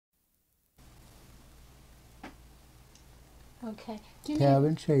Okay.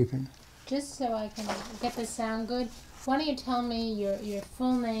 Calvin Chapin. Just so I can get the sound good, why don't you tell me your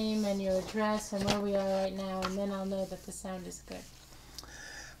full name and your address and where we are right now, and then I'll know that the sound is good.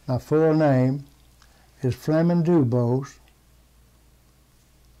 My full name is Flemon DuBose.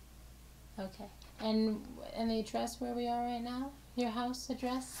 Okay. And the address where we are right now? Your house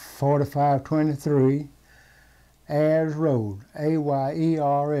address? 4523 Ayers Road,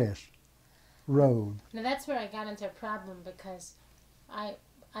 A-Y-E-R-S Road. Now that's where I got into a problem, because I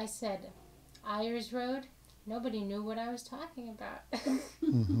said Ayers Road. Nobody knew what I was talking about.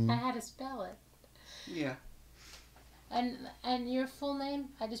 I had to spell it. Yeah. And your full name?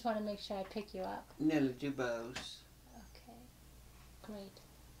 I just want to make sure I pick you up. Nellie DuBose. Okay. Great.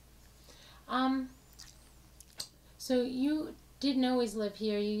 So you didn't always live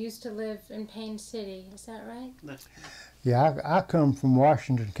here. You used to live in Payne City. Is that right? That's right. Yeah, I come from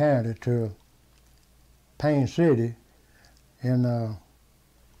Washington County to Payne City in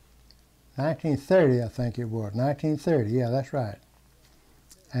 1930, I think it was. 1930, yeah, that's right.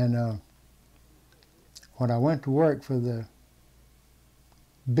 And when I went to work for the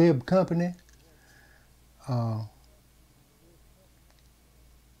bib company, I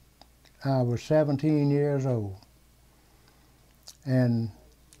was 17 years old. And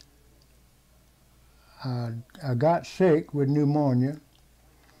I got sick with pneumonia.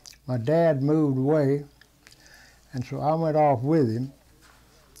 My dad moved away, and so I went off with him.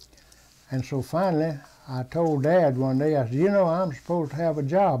 And so finally, I told Dad one day, I said, you know, I'm supposed to have a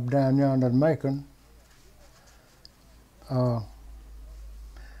job down yonder in Macon. And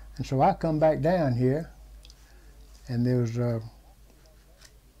so I come back down here, and there was an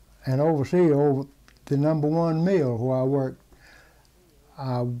overseer over the #1 mill where I worked.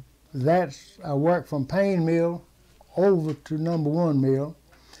 I worked from Payne Mill over to #1 mill,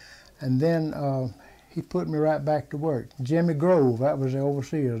 and then he put me right back to work. Jimmy Grove, that was the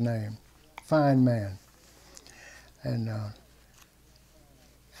overseer's name. Fine man. And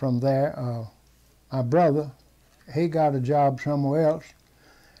from there, my brother, he got a job somewhere else,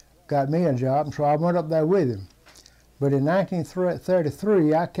 got me a job, and so I went up there with him. But in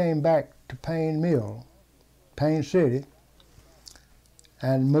 1933, I came back to Payne Mill, Payne City,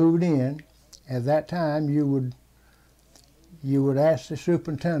 and moved in. At that time, you would ask the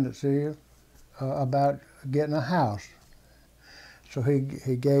superintendency about getting a house. So he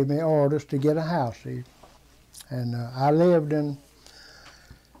gave me orders to get a house. And I lived in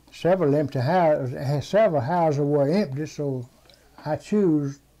several empty houses. Several houses were empty, so I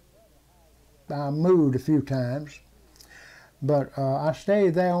moved a few times. But I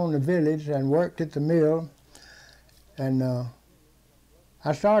stayed there on the village and worked at the mill. And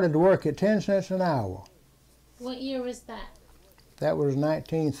I started to work at 10 cents an hour. What year was that? That was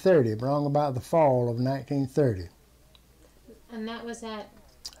 1930, wrong about the fall of 1930. And that was at?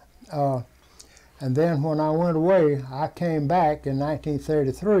 And then when I went away, I came back in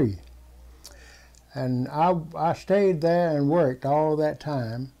 1933. And I stayed there and worked all that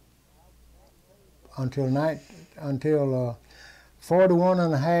time until 41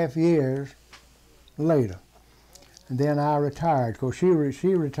 and a half years later. And then I retired, because she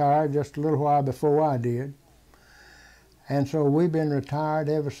retired just a little while before I did. And so we've been retired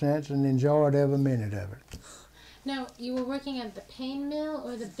ever since and enjoyed every minute of it. Now, you were working at the Payne Mill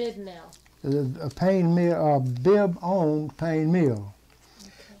or the bib mill? A Payne Mill, bib-owned Payne Mill.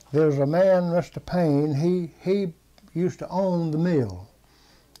 Okay. There's a man, Mr. Payne, he used to own the mill.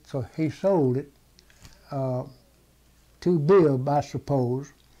 So he sold it to Bibb, I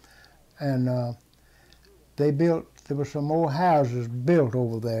suppose. And there were some more houses built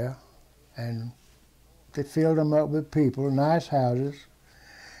over there, and they filled them up with people, nice houses.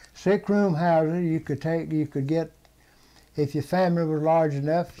 6-room houses you could get, if your family was large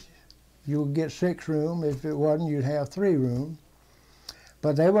enough, you would get 6 room. If it wasn't, you'd have 3 room.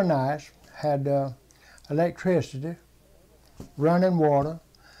 But they were nice, had electricity, running water,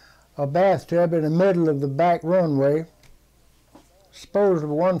 a bathtub in the middle of the back runway. Suppose if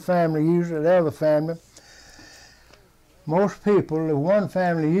one family used it, the other family. Most people, if one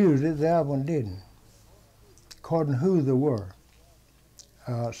family used it, the other one didn't, according to who they were.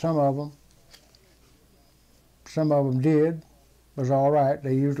 Some of them did, was all right.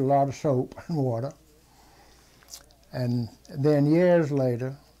 They used a lot of soap and water. And then years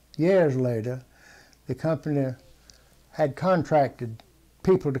later, the company had contracted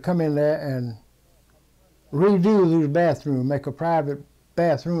people to come in there and redo these bathrooms, make a private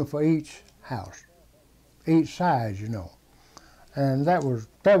bathroom for each house, each size, you know. And that was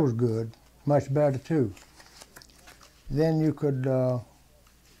good, much better too. Then you could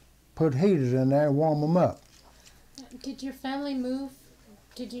put heaters in there and warm them up. did your family move?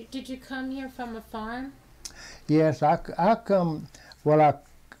 Did you come here from a farm? Yes, I come. Well,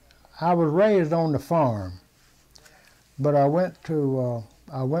 I was raised on the farm, but I went to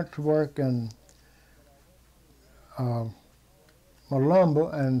work in a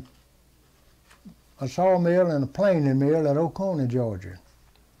lumber and a sawmill and a planing mill at Oconee, Georgia.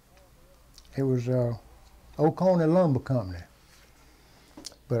 It was Oconee Lumber Company.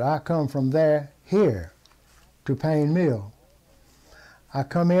 But I come from there here to Payne Mill. I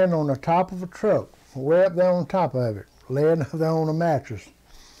come in on the top of a truck, way up there on top of it, laying there on a mattress.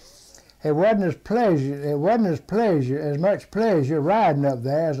 It wasn't as much pleasure riding up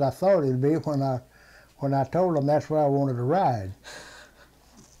there as I thought it'd be when I told them that's where I wanted to ride.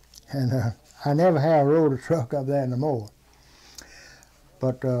 And I never have rode a truck up there no more.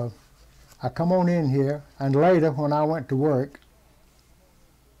 But I come on in here, and later when I went to work,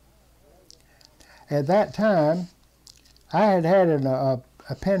 at that time, I had a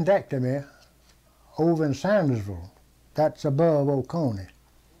appendectomy over in Sandersville. That's above Oconee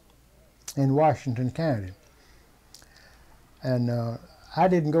in Washington County. And I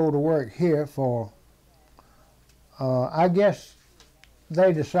didn't go to work here for, I guess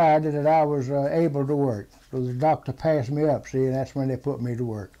they decided that I was able to work. So the doctor passed me up, see, and that's when they put me to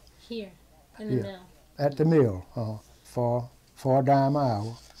work. Here, in the mill? At the mill, for a dime an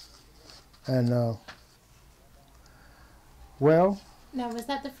hour. And, well... Now, was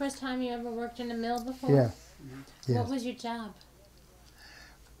that the first time you ever worked in a mill before? Yeah. Yes. What was your job?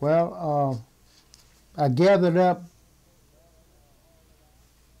 Well, I gathered up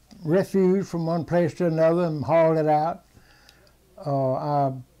refuse from one place to another and hauled it out.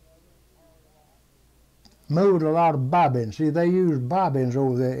 I moved a lot of bobbins. See, they use bobbins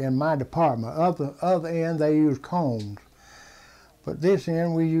over there in my department. Other end, they use combs. But this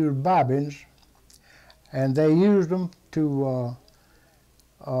end, we use bobbins, and they used them to,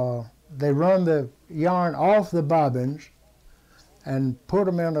 they run the yarn off the bobbins and put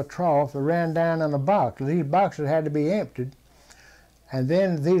them in a trough and ran down in a box. These boxes had to be emptied, and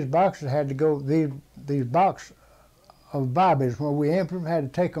then these boxes had to go, these boxes of bobbins, when we emptied them, had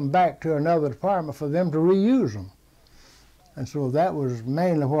to take them back to another department for them to reuse them. And so that was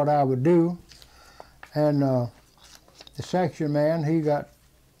mainly what I would do. And the section man, he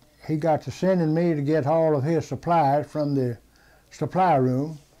got to sending me to get all of his supplies from the supply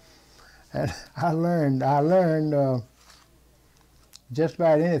room. And I learned just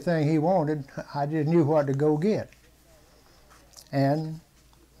about anything he wanted. I just knew what to go get. And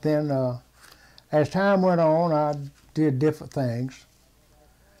then as time went on, I did different things.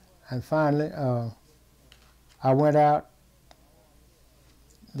 And finally, I went out.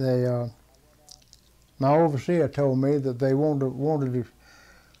 My overseer told me that they wanted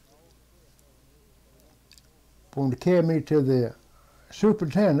to carry me to the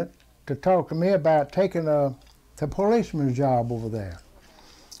superintendent to talk to me about taking the policeman's job over there.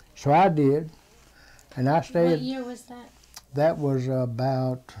 So I did, and I stayed. What year was that? That was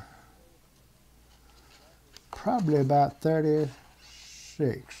probably about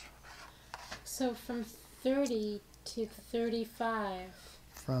 36. So from 30 to 35.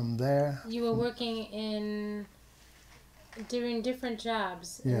 From there. You were working doing different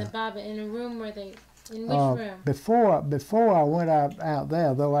jobs in a room where they. In which room? Before I went out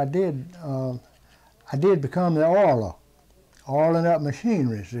there, though, I did become the oiler, oiling up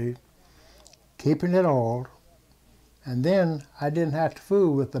machinery, see, keeping it oiled. And then I didn't have to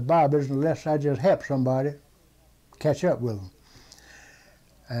fool with the bobbers unless I just helped somebody catch up with them.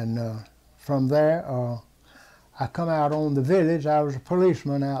 And from there, I come out on the village. I was a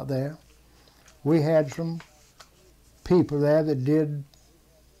policeman out there. We had some people there that did.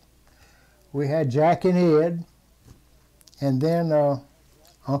 We had Jack and Ed, and then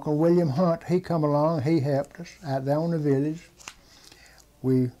Uncle William Hunt, he come along, he helped us out there on the village.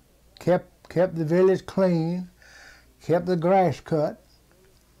 We kept the village clean, kept the grass cut,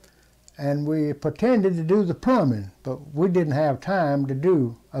 and we pretended to do the plumbing, but we didn't have time to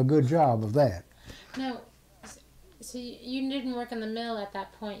do a good job of that. No, so you didn't work in the mill at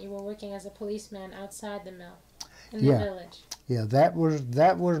that point. You were working as a policeman outside the mill, in the village. Yeah, that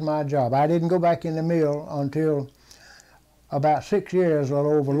was my job. I didn't go back in the mill until about 6 years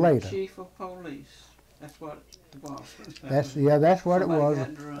or over later. Chief of police. That's what it was. That's what it was.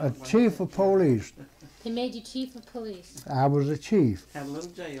 A chief of police. They made you chief of police. I was a chief. Had a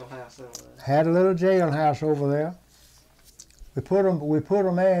little jailhouse over there. Had a little jailhouse over there. We put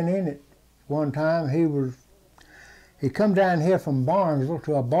a man in it one time. He come down here from Barnesville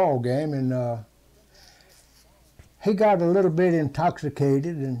to a ball game, and he got a little bit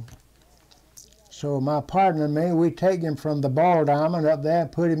intoxicated, and So my partner and me, we take him from the Ball Diamond up there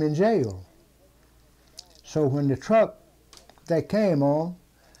and put him in jail. So when the truck they came on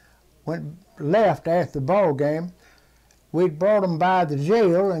left after the ball game, we brought him by the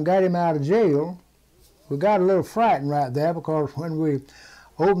jail and got him out of jail. We got a little frightened right there because when we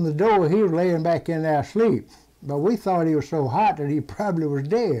opened the door, he was laying back in there asleep. But we thought he was so hot that he probably was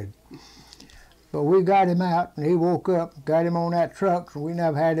dead. But we got him out, and he woke up, got him on that truck, so we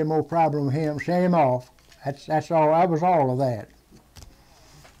never had any more problem with him. Sent him off. That's all. That was all of that.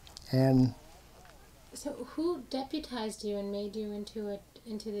 And so, who deputized you and made you into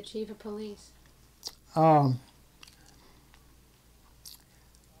the chief of police?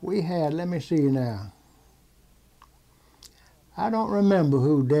 We had. Let me see now. I don't remember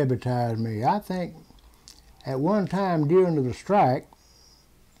who deputized me. I think at one time during the strike,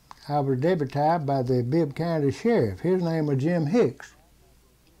 I was deputized by the Bibb County Sheriff. His name was Jim Hicks.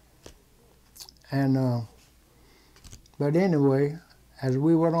 And, but anyway, as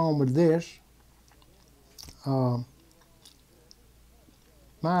we went on with this, my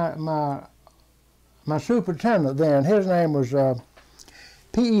superintendent then, his name was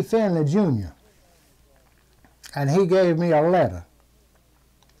P.E. Finley Jr., and he gave me a letter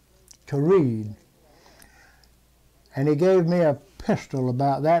to read. And he gave me a pistol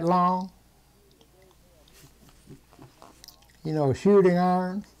about that long, you know, a shooting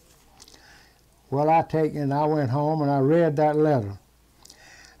iron. Well, I went home and I read that letter.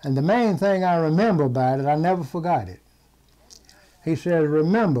 And the main thing I remember about it, I never forgot it. He says,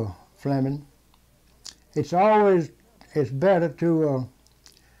 remember, Flemon, it's better to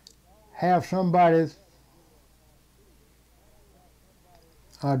have somebody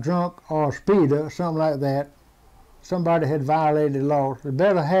drunk or a speeder, something like that. Somebody had violated laws. It's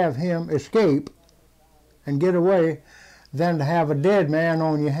better have him escape and get away than to have a dead man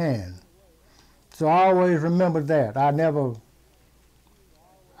on your hand. So I always remembered that. I never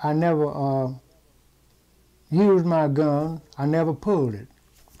used my gun. I never pulled it.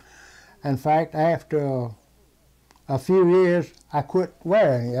 In fact, after a few years, I quit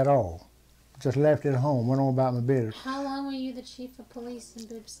wearing it at all. Just left it at home, went on about my business. How long were you the chief of police in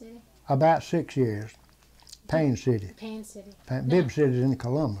Bibb City? About 6 years. Payne City. Payne City. Bibb City is in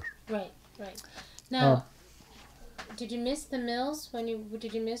Columbus. Right. Now, did you miss the mills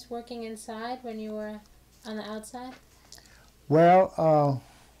did you miss working inside when you were on the outside? Well,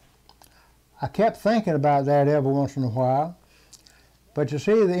 I kept thinking about that every once in a while. But you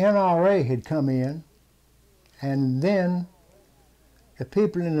see, the NRA had come in, and then the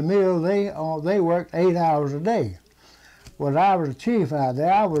people in the mill, they worked 8 hours a day. Well, I was the chief out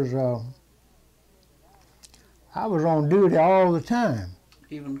there. I was on duty all the time.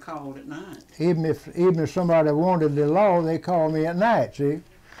 Even called at night. Even if somebody wanted the law, they called me at night, see?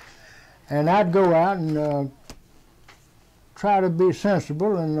 And I'd go out and try to be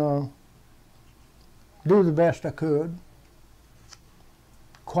sensible and do the best I could,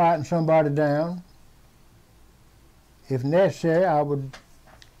 quieten somebody down. If necessary, I would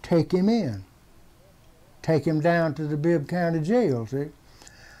take him in, take him down to the Bibb County Jail, see?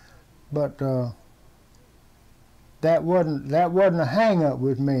 But that wasn't a hang-up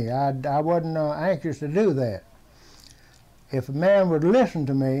with me. I wasn't anxious to do that. If a man would listen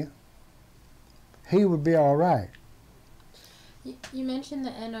to me, he would be all right. You mentioned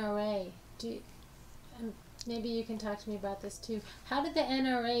the NRA. Maybe you can talk to me about this too. How did the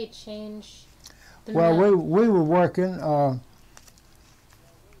NRA change the Well, mill? we were working.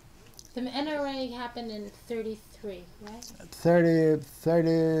 The NRA happened in 33, right?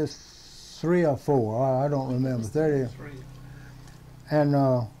 33 or 4, I don't remember. 30. And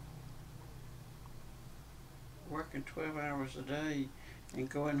working 12 hours a day and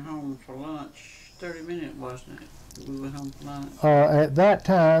going home for lunch. 30 minutes, wasn't it? We went home for lunch. At that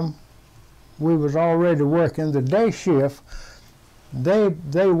time, we was already working the day shift. They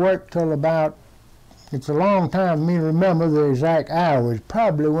worked till about, it's a long time for me to remember the exact hours.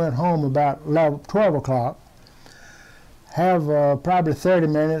 Probably went home about 12 o'clock. Have probably 30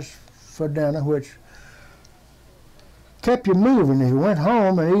 minutes for dinner, which kept you moving. If you went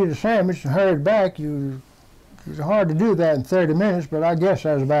home and ate a sandwich and hurried back, it's hard to do that in 30 minutes, but I guess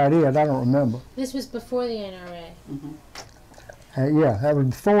that's about it. I don't remember. This was before the NRA. Mm-hmm. Yeah, that was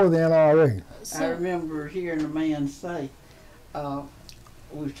before the NRA. I remember hearing a man say, we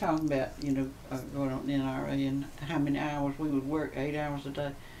were talking about, going on the NRA and how many hours we would work, 8 hours a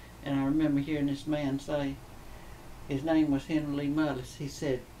day. And I remember hearing this man say, his name was Henry Lee Mullis. He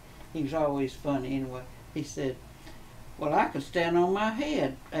said, he was always funny anyway. He said, well, I could stand on my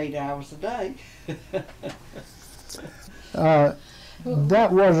head 8 hours a day.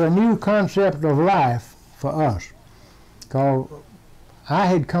 that was a new concept of life for us. Because I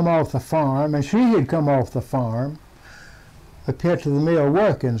had come off the farm, and she had come off the farm, the pit of the mill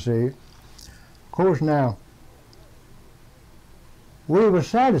working, see. Of course, now, we were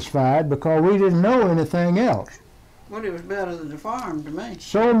satisfied because we didn't know anything else. Well, it was better than the farm to me.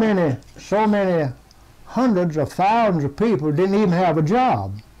 So many hundreds of thousands of people didn't even have a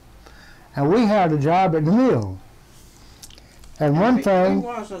job. And we had a job at the mill. And one thing... We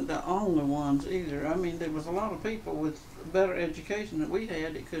wasn't the only ones either. I mean, there was a lot of people with better education than we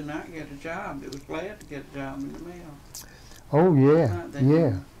had that could not get a job, that was glad to get a job in the mill. Oh, yeah,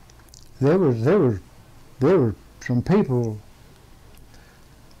 yeah. There were some people,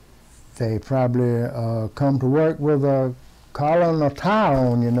 they probably come to work with a collar and a tie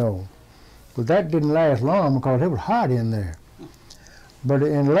on, you know. But that didn't last long because it was hot in there. But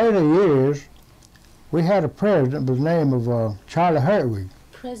in later years, we had a president by the name of Charlie Hertwig.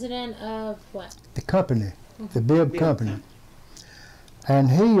 President of what? The company, the bib company. And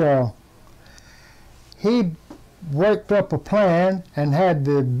he worked up a plan and had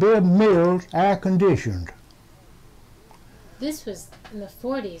the bib mills air conditioned. This was in the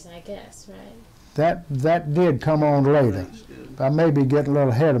 40s, I guess, right? That did come on later. I may be getting a little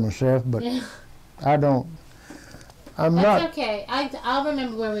ahead of myself, but Yeah. That's okay. I'll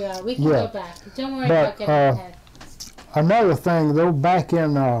remember where we are. We can go back. Don't worry but, about getting ahead. Another thing, though, back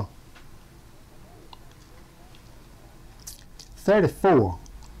in 34,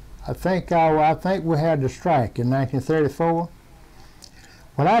 I think we had the strike in 1934.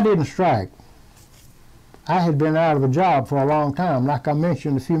 Well, I didn't strike. I had been out of a job for a long time. Like I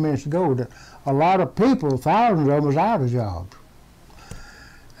mentioned a few minutes ago, that a lot of people, thousands of them, was out of jobs.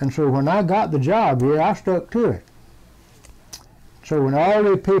 And so when I got the job here, I stuck to it. So when all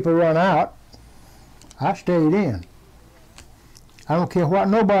these people run out, I stayed in. I don't care what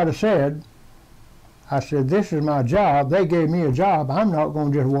nobody said. I said, this is my job. They gave me a job. I'm not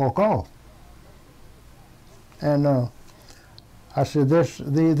going to just walk off. And I said,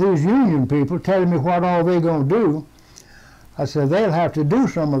 these union people telling me what all they're going to do, I said, they'll have to do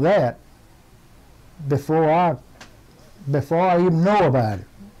some of that before I even know about it.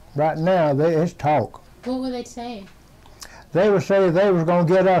 Right now, it's talk. What were they saying? They were saying they was going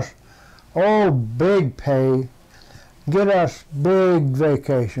to get us, big pay, get us big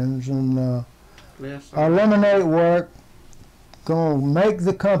vacations, and eliminate work, going to make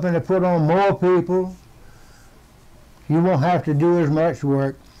the company put on more people. You won't have to do as much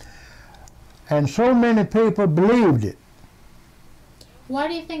work. And so many people believed it. Why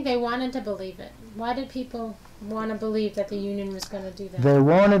do you think they wanted to believe it? Why did people want to believe that the union was going to do that? They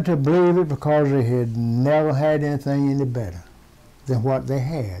wanted to believe it because they had never had anything any better than what they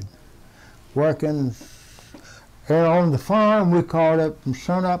had. Working on the farm, we called it from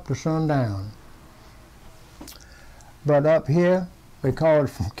sun up to sundown. But up here, we call it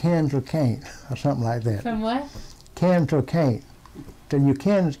from can to can't, or something like that. From what? Can to can't. So you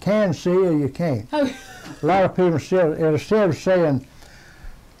can see or you can't. Oh. A lot of people still, instead of saying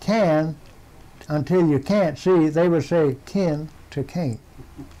can until you can't see, they would say can to can't.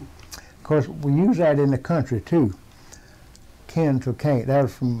 Of course, we use that in the country too. Can to can't. That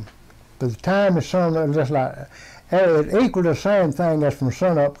was from, by the time the sun, just like, it equaled the same thing as from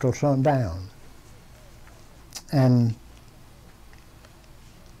sun up till sundown. And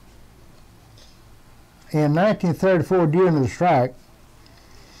in 1934, during the strike,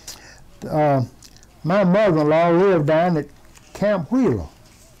 my mother-in-law lived down at Camp Wheeler,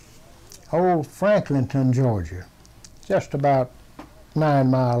 old Franklinton, Georgia, just about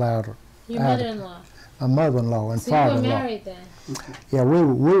 9 miles out of. Your mother-in-law. My mother-in-law and father-in-law. So you were married then? Yeah, we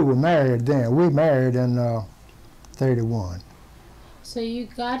were married then. We married in 31. So you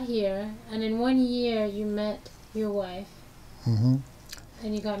got here, and in 1 year you met your wife, and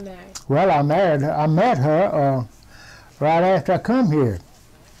you got married. Well, I met her right after I come here,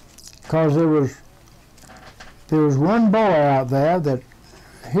 because there was one boy out there that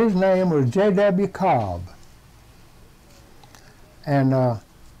his name was J.W. Cobb, and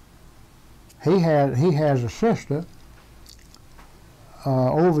he has a sister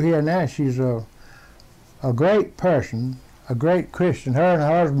over here now. She's a great person, a great Christian. Her and her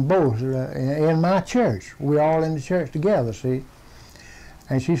husband both in my church. We all in the church together, see.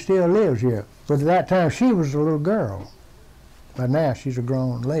 And she still lives here. But at that time she was a little girl. But now she's a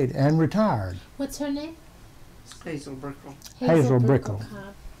grown lady and retired. What's her name? Hazel Brickle. Hazel Brickle.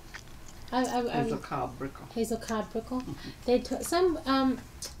 Cobb. Hazel Cobb Brickle. Hazel Cobb Brickle. They who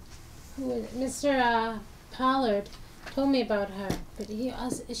was it? Mr. Pollard told me about her, but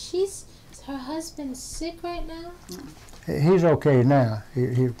is her husband sick right now? He's okay now.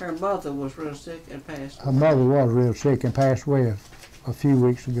 Her mother was real sick and passed away. Her mother was real sick and passed away a few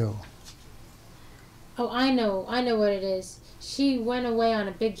weeks ago. Oh, I know what it is. She went away on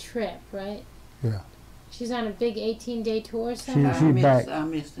a big trip, right? Yeah. She's on a big 18-day tour somewhere? She's back. I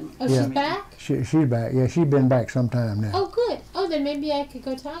missed him. Oh, she's back? She's back. Yeah, she's been back some time now. Oh, good. Oh, then maybe I could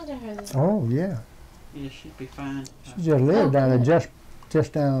go talk to her then. Oh, yeah. Yeah, she'd be fine. She just lived down there,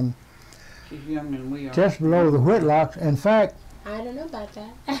 just down. She's younger than we are. Just below the Whitlocks. In fact, I don't know about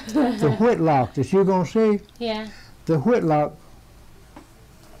that. the Whitlocks that you're going to see, Yeah. the Whitlock,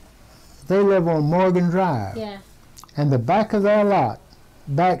 they live on Morgan Drive. Yeah. And the back of their lot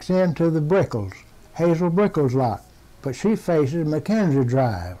backs into the Brickles, Hazel Brickles lot. But she faces Mackenzie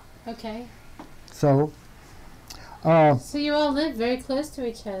Drive. Okay. So, so you all live very close to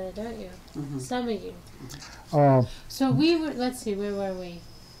each other, don't you? Mm-hmm. Some of you. So we were, let's see, where were we?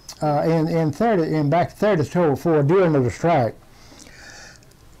 Back 34, during the strike,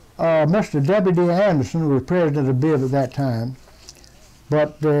 Mr. W.D. Anderson was president of BIB at that time,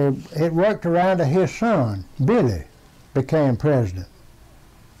 but it worked around to his son, Billy, became president.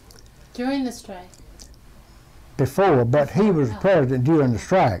 During the strike? Before, but he was president during the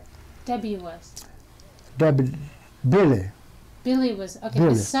strike. W was? Billy. Billy was, okay,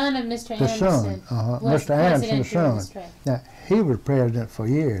 Billy. the son of Mr. The Anderson. son, was Mr. Anderson's during the son. strike. Now, he was president for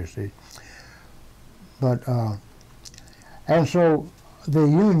years, see. But, and so the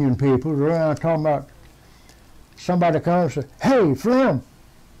union people were around talking about, somebody comes and says, "Hey, Flem,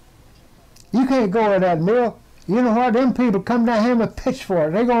 you can't go to that mill. You know what, them people come down here with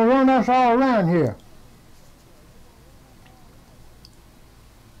pitchforks. They're going to run us all around here."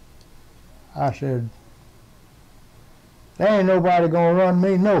 I said, "There ain't nobody going to run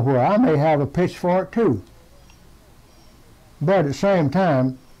me nowhere. I may have a pitchfork too." But at the same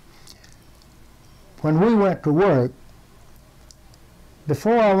time, when we went to work,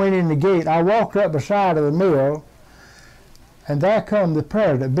 before I went in the gate, I walked up the side of the mill, and there come the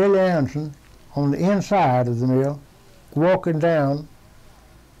president, Billy Anderson, on the inside of the mill, walking down,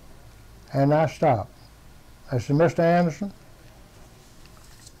 and I stopped. I said, "Mr. Anderson,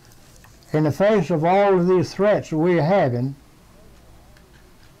 in the face of all of these threats that we're having,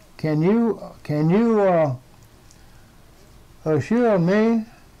 can you assure me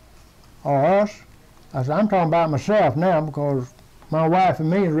or us?" I said, "I'm talking about myself now, because my wife and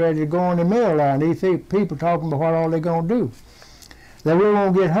me is ready to go in the mill now, and these people talking about what all they're going to do, that we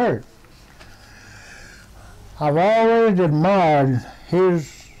won't get hurt." I've always admired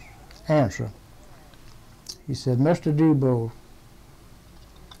his answer. He said, "Mr. DuBose,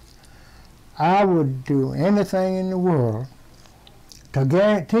 I would do anything in the world to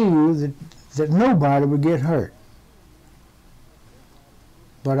guarantee you that nobody would get hurt.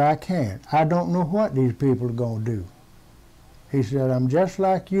 But I can't. I don't know what these people are going to do." He said, "I'm just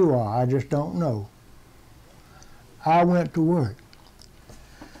like you are. I just don't know." I went to work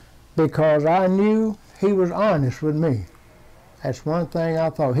because I knew he was honest with me. That's one thing I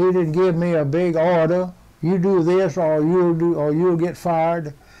thought. He didn't give me a big order. You do this or you'll get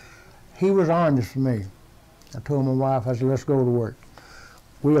fired. He was honest with me. I told my wife, I said, "Let's go to work.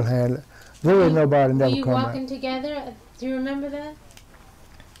 We'll handle it." There ain't nobody never come back. Were you walking together? Do you remember that?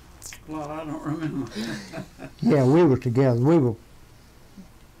 Well, I don't remember. Yeah, we were together. We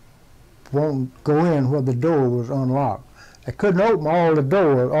won't go in where the door was unlocked. They couldn't open all the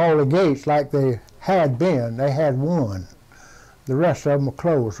doors, all the gates like they had been. They had one. The rest of them were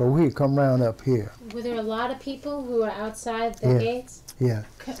closed, so we'd come round up here. Were there a lot of people who were outside the gates? Yeah.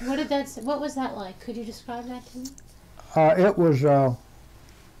 What was that like? Could you describe that to me?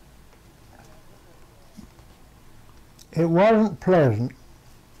 It wasn't pleasant.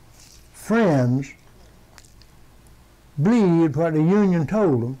 Friends believed what the union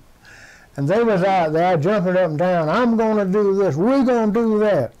told them, and they was out there jumping up and down. "I'm going to do this. We're going to do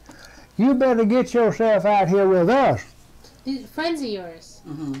that. You better get yourself out here with us." These friends of yours?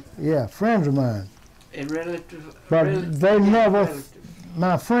 Mm-hmm. Yeah, friends of mine. And relative. But they never,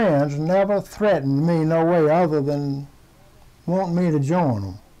 my friends never threatened me no way other than wanting me to join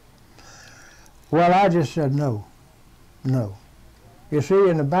them. Well, I just said no. You see,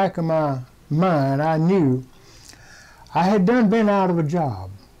 in the back of my mind, I knew I had been out of a job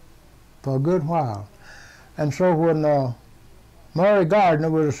for a good while. And so when Murray Gardner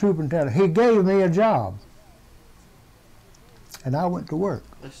was a superintendent, he gave me a job. And I went to work.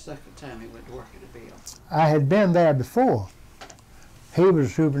 The second time he went to work at the mill. I had been there before. He was a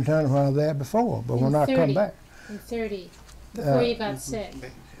superintendent when I was there before, but when I come back. In 30, before you got sick.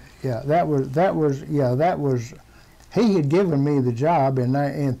 Yeah, that was, he had given me the job in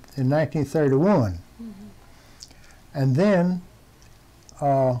 1931. Mm-hmm. And then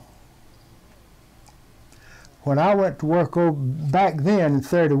when I went to work over, back then in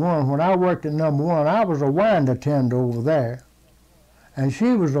 31, when I worked at number 1, I was a wine attendant over there, and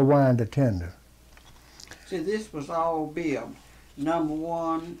she was a wine attendant. See, this was all bib. Number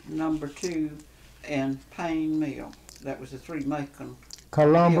 1, number 2, and Payne Mill. That was the 3 Macon.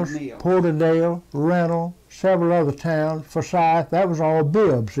 Columbus, Porterdale, Rental, several other towns, Forsyth, that was all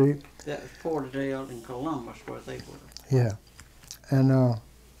bib, see? That was Porterdale and Columbus where they were. Yeah. And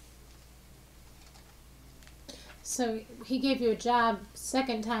so he gave you a job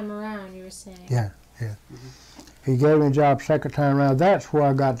second time around, you were saying? Yeah, yeah. He gave me a job second time around. That's where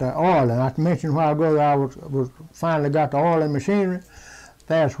I got the oiling. I mentioned a while ago that I was finally got the oiling machinery.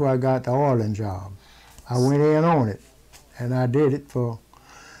 That's where I got the oiling job. I went in on it, and I did it for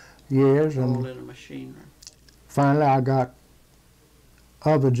years. Oiling machinery. Finally, I got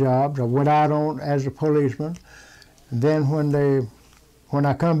other jobs. I went out on as a policeman. And then when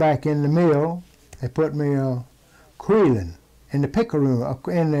I come back in the mill, they put me creeling in the picker room,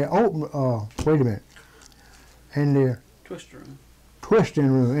 in the open. Wait a minute. In the twister room. Twisting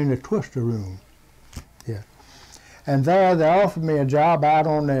room, in the twister room. Yeah. And there they offered me a job out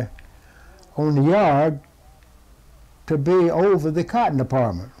on the yard to be over the cotton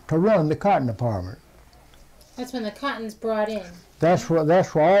department, to run the cotton department. That's when the cotton's brought in. That's where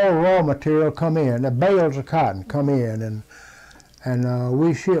all raw material come in. The bales of cotton come in, and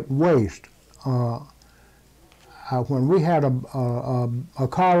we ship waste. When we had a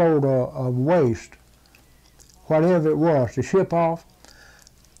carload of waste, whatever it was, to ship off,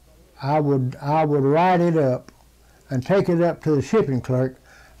 I would write it up and take it up to the shipping clerk,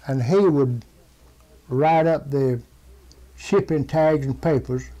 and he would write up the shipping tags and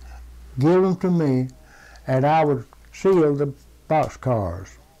papers, give them to me, and I would seal the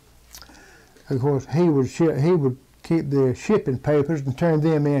boxcars. Of course, he would keep the shipping papers and turn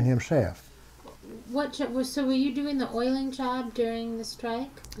them in himself. So were you doing the oiling job during the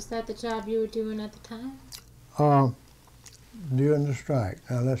strike? Was that the job you were doing at the time? During the strike.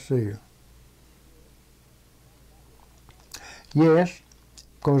 Now let's see. Yes,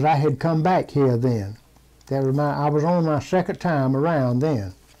 because I had come back here then. I was on my second time around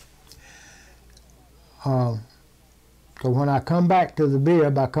then. So when I come back to the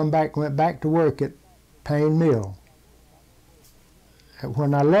bib, went back to work at Payne Mill.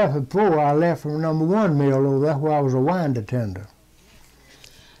 When I left before, I left from number 1 mill over there where I was a wine attendant.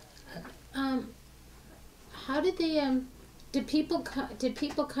 How did the did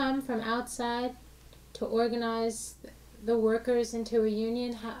people come from outside to organize the workers into a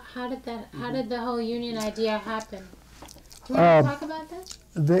union? How did the whole union idea happen? Do you want to talk about that?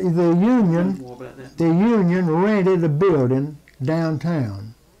 The union rented a building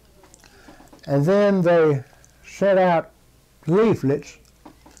downtown, and then they set out leaflets,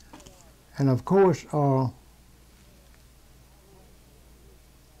 and of course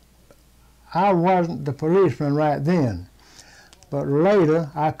I wasn't the policeman right then, but later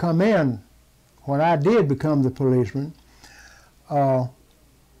I come in, when I did become the policeman,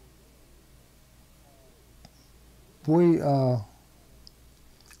 we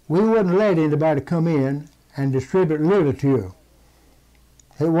wouldn't let anybody come in and distribute literature.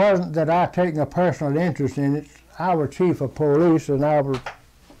 It wasn't that I taken a personal interest in it. I was chief of police, and I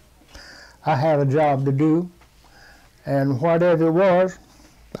had a job to do, and whatever it was,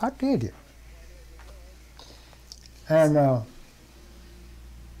 I did it. And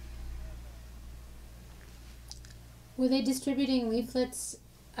were they distributing leaflets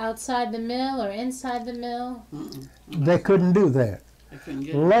outside the mill or inside the mill? They couldn't do that.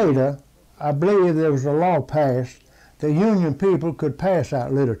 Later, I believe there was a law passed that union people could pass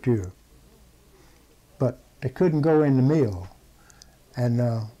out literature, but they couldn't go in the mill. And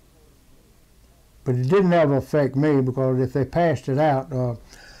but it didn't ever affect me, because if they passed it out,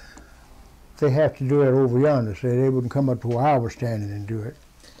 they have to do it over yonder, so they wouldn't come up to where I was standing and do it.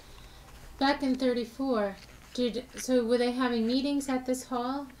 Back in '34, so were they having meetings at this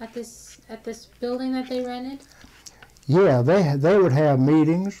hall, at this building that they rented? Yeah, they would have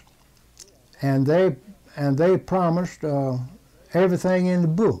meetings, and they promised everything in the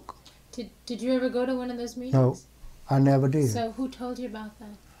book. Did you ever go to one of those meetings? No, I never did. So who told you about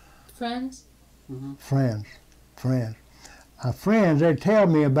that? Friends? Mm-hmm. Friends. My friends, they'd tell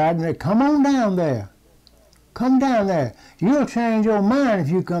me about it, and they'd come on down there. Come down there. You'll change your mind if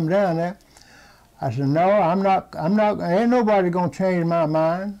you come down there. I said, no, I'm not, ain't nobody gonna change my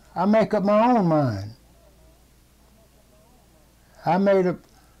mind. I make up my own mind. I made up,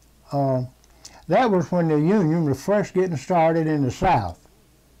 that was when the union was first getting started in the South.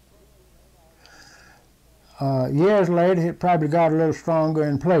 Years later, it probably got a little stronger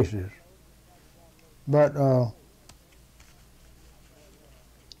in places. But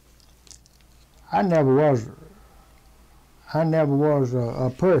I never was a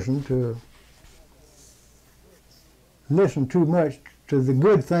person to listen too much to the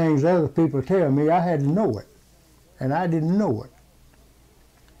good things other people tell me. I had to know it, and I didn't know it.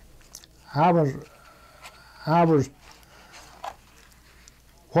 I was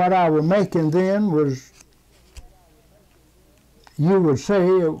what I was making then was, you would say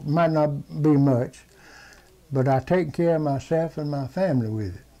it might not be much, but I take care of myself and my family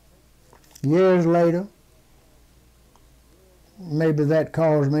with it. Years later, maybe that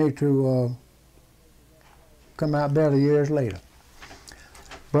caused me to come out better years later.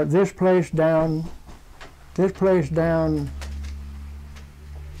 But this place downtown,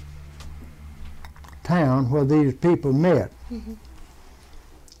 where these people met,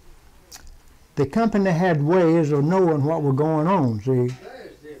 the company had ways of knowing what was going on, see,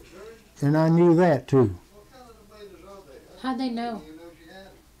 and I knew that too. How'd they know?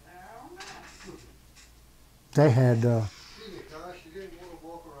 They had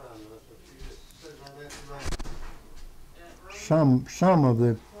some of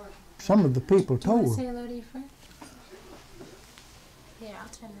the people Do you want to told. say hello to your friend? Yeah, I'll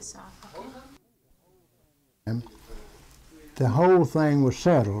turn this off. Okay. The whole thing was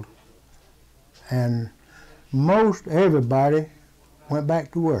settled, and most everybody went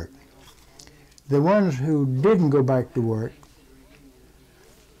back to work. The ones who didn't go back to work,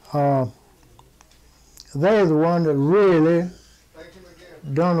 they're the ones that really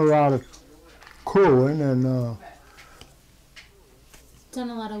done a lot of crowing and Done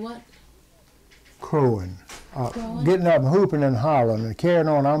a lot of what? crowing. Crowing? Getting up and hooping and hollering and carrying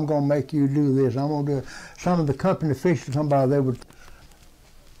on. I'm going to make you do this. I'm going to do it. Some of the company officials, somebody, they would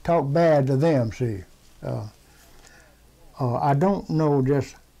talk bad to them, see. I don't know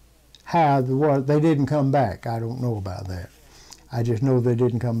just how they didn't come back. I don't know about that. I just know they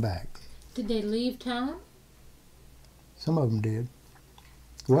didn't come back. Did they leave town? Some of them did.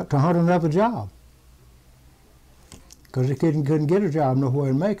 What? To hunt another job. Because they couldn't get a job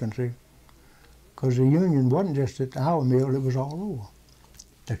nowhere in Macon, see. Because the union wasn't just at our mill, it was all over.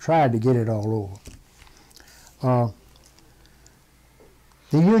 They tried to get it all over.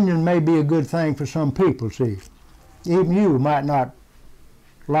 The union may be a good thing for some people, see. Even you might not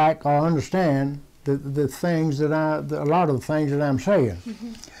like or understand the things that a lot of the things that I'm saying.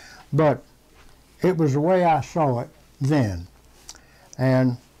 But it was the way I saw it then.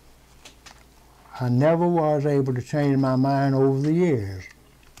 And I never was able to change my mind over the years,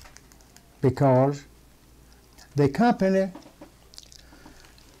 because the company,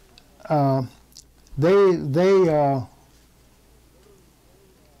 they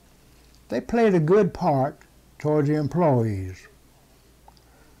played a good part towards the employees.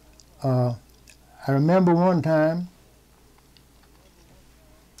 I remember one time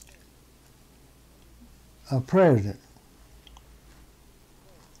a president,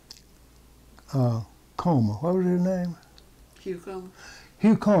 Comer, what was his name? Hugh Comer.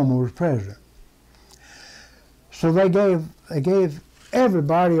 Hugh Comer was president. So they gave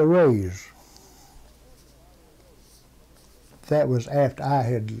everybody a raise. That was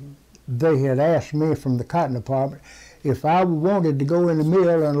after they had asked me from the cotton department if I wanted to go in the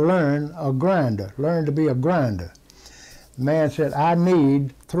mill and learn to be a grinder. The man said, I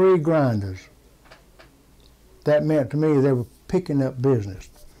need 3 grinders. That meant to me they were picking up business.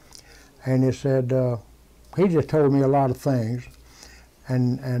 And he said, he just told me a lot of things.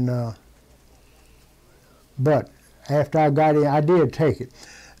 But after I got in, I did take it.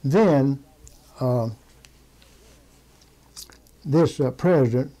 Then this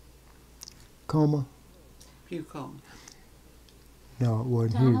president, Comer? Hugh Comer. No, it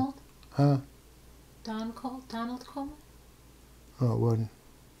wasn't Donald? Hugh. Huh? Donald Comer? No, it wasn't.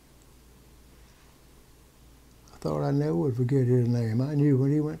 I thought I never would forget his name. I knew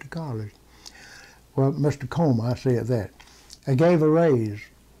when he went to college. Well, Mr. Comer, I said that. I gave a raise.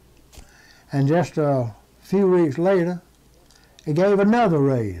 And just a few weeks later, he gave another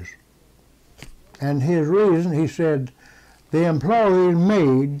raise. And his reason, he said, the employees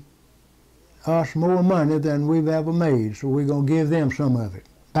made us more money than we've ever made, so we're going to give them some of it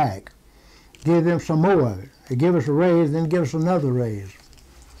back. Give them some more of it. They give us a raise, then give us another raise.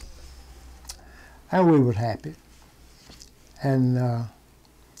 And we was happy. And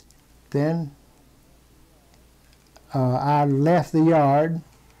then I left the yard.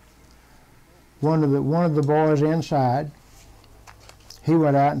 One of the boys inside, he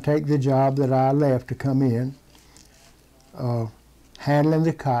went out and take the job that I left to come in. handling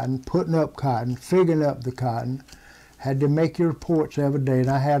the cotton, putting up cotton, figuring up the cotton. Had to make your reports every day, and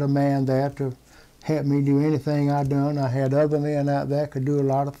I had a man there to help me do anything I done. I had other men out there could do a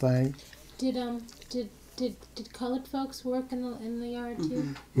lot of things. Did colored folks work in the yard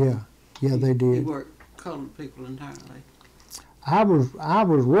too? Yeah, they did. You worked colored people entirely. I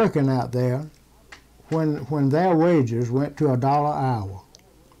was working out there when their wages went to $1 an hour.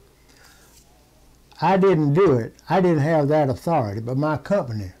 I didn't do it. I didn't have that authority, but my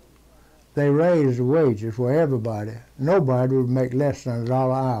company, they raised the wages for everybody. Nobody would make less than $1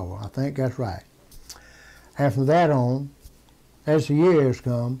 an hour. I think that's right. And from that on, as the years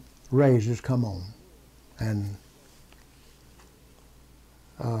come, raises come on. And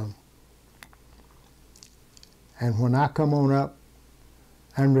when I come on up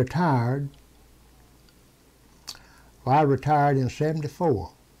and retired, well, I retired in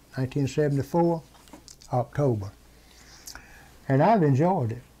 1974, October. And I've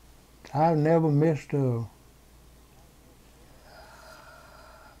enjoyed it. I've never missed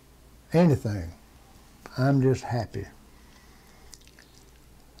anything. I'm just happy.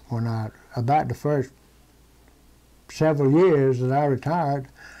 About the first several years that I retired,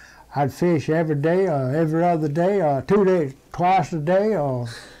 I'd fish every day or every other day or 2 days, twice a day, or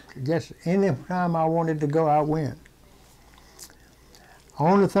just any time I wanted to go, I went.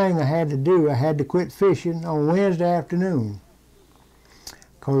 Only thing I had to do, I had to quit fishing on Wednesday afternoon,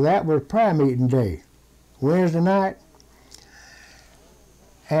 because that was prayer meeting day, Wednesday night.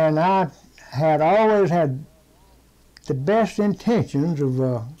 And I had always had the best intentions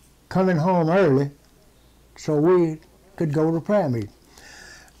of coming home early so we could go to prayer meeting.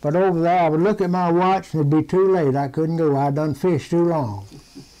 But over there, I would look at my watch and it'd be too late. I couldn't go. I'd done fished too long.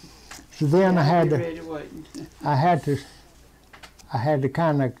 So then I had to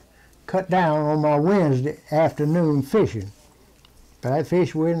kind of cut down on my Wednesday afternoon fishing. But I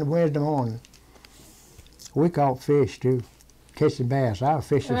fished Wednesday morning. We caught fish too, catching bass. I was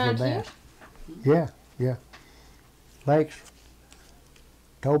fishing for bass. Yeah. Lakes.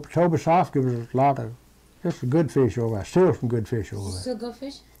 Tobosoffke was a lot of, just a good fish over there. Still some good fish over there. Still go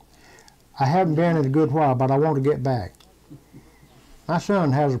fish? I haven't been in a good while, but I want to get back. My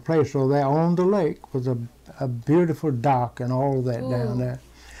son has a place over there on the lake with a beautiful dock and all of that down there.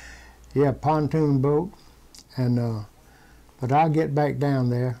 Yeah, pontoon boat, and but I'll get back down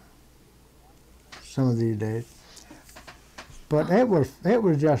there some of these days. But it was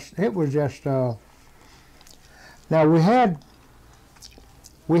just. Now we had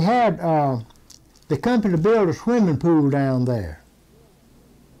the company built a swimming pool down there.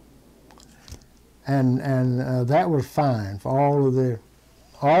 And that was fine for all the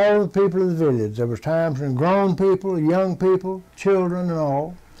people of the village. There was times when grown people, young people, children and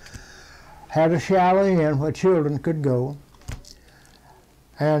all had a shallow end where children could go.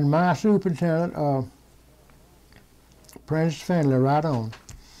 And my superintendent, Prentice Finley, right on,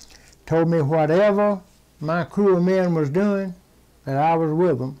 told me whatever my crew of men was doing, that I was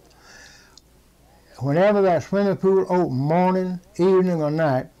with them. Whenever that swimming pool opened, morning, evening, or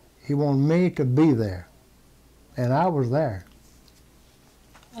night, he wanted me to be there. And I was there.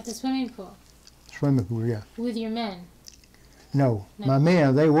 At the swimming pool? Swimming pool, yeah. With your men? No. My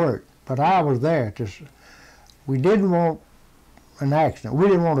men, they worked. But I was there. We didn't want an accident. We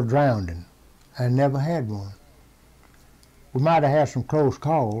didn't want a drowning. I never had one. We might have had some close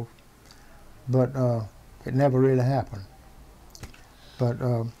calls, but it never really happened. But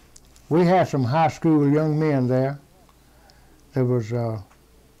we had some high school young men there. There was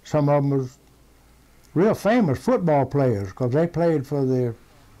some of them was real famous football players because they played for the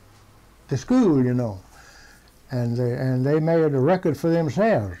school, you know, and they made a record for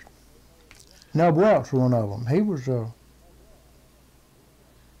themselves. Nub Welch was one of them. He was a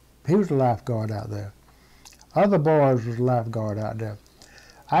lifeguard out there. Other boys was a lifeguard out there.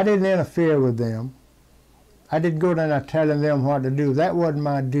 I didn't interfere with them. I didn't go down there telling them what to do. That wasn't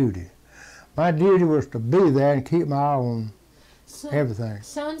my duty. My duty was to be there and keep my eye on everything.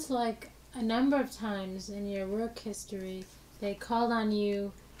 Sounds like a number of times in your work history they called on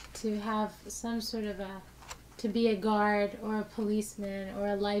you to have some sort of to be a guard or a policeman or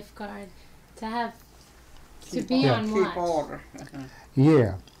a lifeguard, to be on watch. Keep order.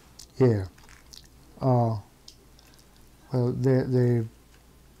 Yeah. Well, they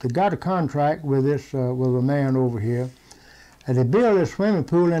got a contract with this with a man over here, and they built a swimming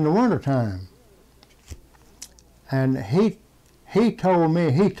pool in the wintertime. And he told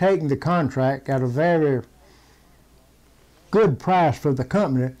me he'd taken the contract at a very good price for the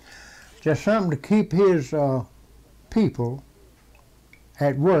company, just something to keep his people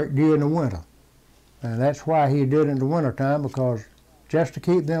at work during the winter. And that's why he did it in the wintertime, because just to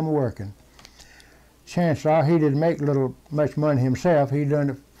keep them working. Chances are he didn't make much money himself. He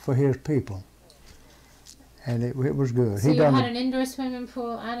done it for his people, and it was good. So you had an indoor swimming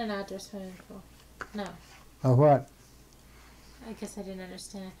pool and an outdoor swimming pool? No. Oh, what? I guess I didn't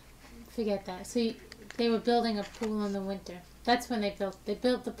understand. Forget that. So they were building a pool in the winter. That's when they built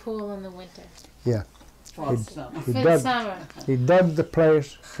the pool in the winter. Yeah. For the summer. He dug the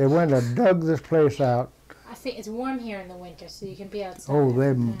place. They went and dug this place out. I think it's warm here in the winter, so you can be outside. Oh,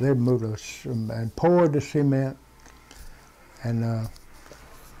 they moved us and poured the cement, and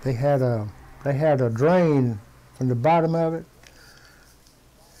they had a drain from the bottom of it,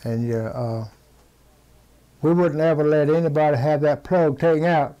 and we wouldn't ever let anybody have that plug taken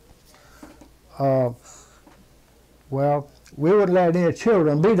out. Well, we wouldn't let any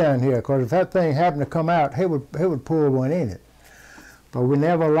children be down here, because if that thing happened to come out, he would pull one in it. But we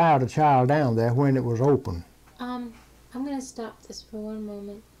never allowed a child down there when it was open. I'm going to stop this for one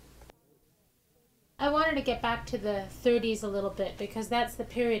moment. I wanted to get back to the 30s a little bit, because that's the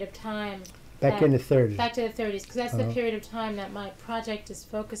period of time. Back in the 30s. Back to the 30s, because that's the period of time that my project is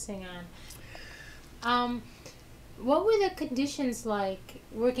focusing on. What were the conditions like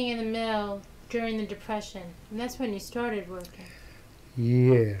working in the mill during the Depression? And that's when you started working.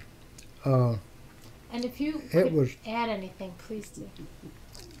 Yeah. And if you could add anything, please do.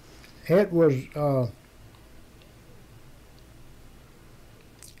 It was,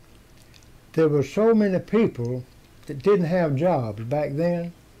 there were so many people that didn't have jobs back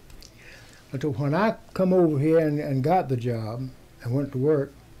then. Until when I come over here and got the job and went to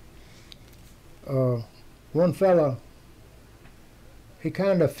work, one fella, he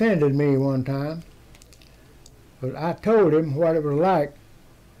kind of offended me one time. But I told him what it was like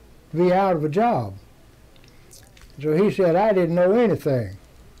to be out of a job. So he said I didn't know anything.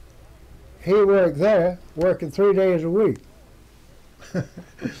 He worked there, working 3 days a week.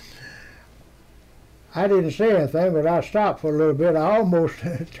 I didn't say anything, but I stopped for a little bit. I almost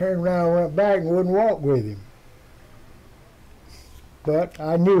turned around and went back and wouldn't walk with him. But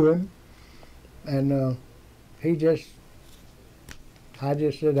I knew him, and I just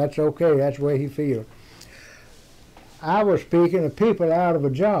said, that's okay, that's the way he feels. I was speaking of people out of a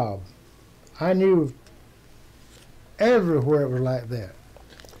job. I knew everywhere it was like that.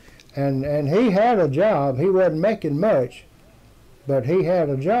 And he had a job. He wasn't making much, but he had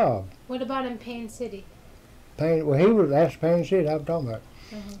a job. What about in Payne City? That's Payne City I'm talking about,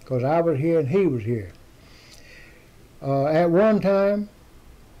 because I was here and he was here. At one time,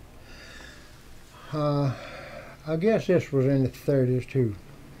 I guess this was in the 30s too,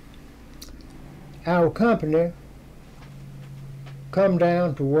 our company come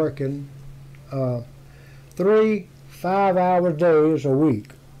down to working 3 5-hour days a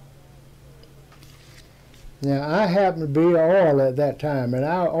week. Now, I happened to be oil at that time, and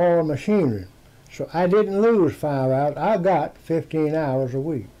our oil machinery, so I didn't lose 5 hours. I got 15 hours a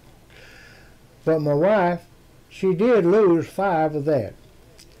week. But my wife, she did lose 5 of that.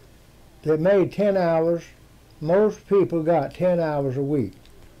 That made 10 hours. Most people got 10 hours a week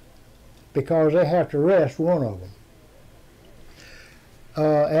because they have to rest one of them.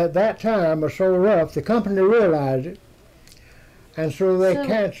 At that time, it was so rough, the company realized it, and so they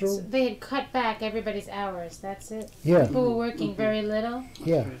canceled. So they had cut back everybody's hours, that's it? Yeah. People were working very little?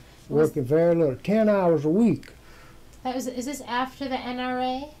 Yeah, working very little, 10 hours a week. Is this after the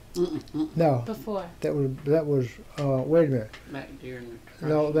NRA? No. Before? That was wait a minute. Back during the Depression.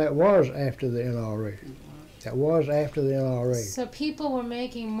 No, that was after the NRA. That was after the NRA. So people were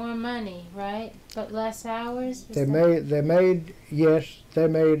making more money, right? But less hours? They made a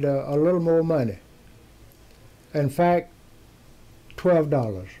little more money. In fact,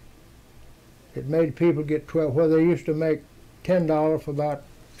 $12. It made people get 12. Well, they used to make $10 for about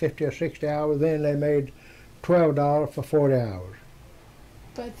 50 or 60 hours. Then they made $12 for 40 hours.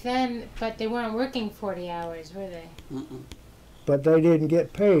 But they weren't working 40 hours, were they? But they didn't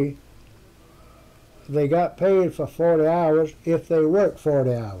get paid. They got paid for 40 hours if they worked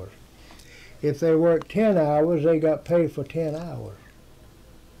 40 hours. If they worked 10 hours, they got paid for 10 hours.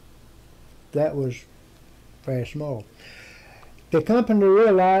 That was very small. The company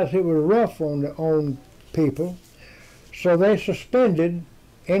realized it was rough on people, so they suspended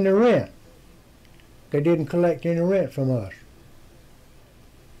any rent. They didn't collect any rent from us.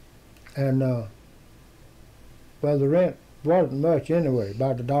 And, well, the rent wasn't much anyway,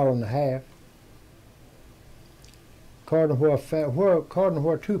 about $1.50. According to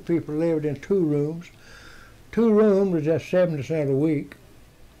where 2 people lived in 2 rooms. 2 rooms was just 70 cents a week.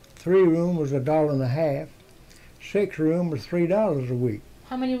 3 rooms was $1.50. 6 rooms was $3 a week.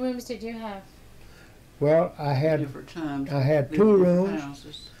 How many rooms did you have? Well, I had different times. I had 2 rooms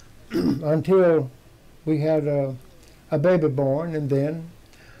houses. until we had a baby born, and then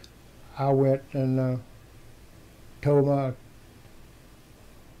I went and told my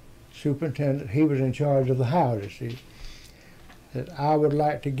superintendent, he was in charge of the houses, see, that I would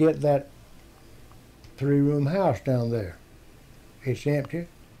like to get that 3-room house down there. It's empty,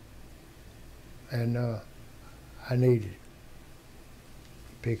 and I need it.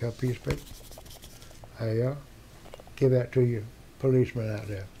 Pick up a piece of paper. There you are. Give that to your policeman out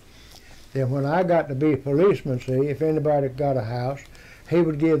there. Then when I got to be a policeman, see, if anybody got a house, he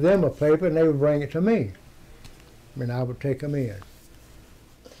would give them a paper and they would bring it to me. And I would take them in.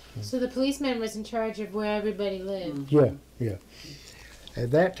 So the policeman was in charge of where everybody lived? Yeah, yeah.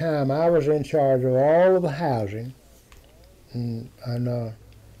 At that time, I was in charge of all of the housing. And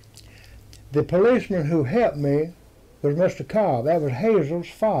the policeman who helped me was Mr. Cobb. That was Hazel's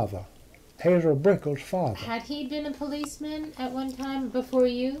father, Hazel Brickle's father. Had he been a policeman at one time before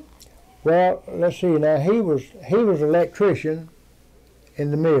you? Well, let's see. Now he was an electrician in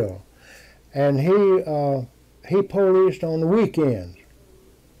the mill, and he policed on the weekends.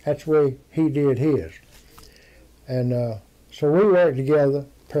 That's the way he did his, and so we worked together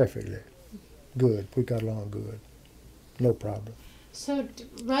perfectly. Good. We got along good. No problem. So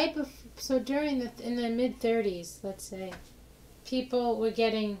during in the mid-30s, let's say, people were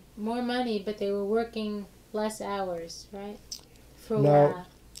getting more money, but they were working less hours, right? For a while.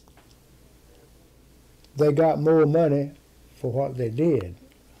 They got more money for what they did.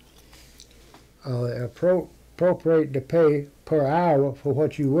 They appropriate the pay per hour for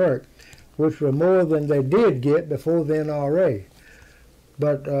what you work, which were more than they did get before the NRA.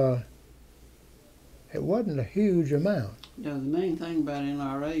 But it wasn't a huge amount. Yeah, the main thing about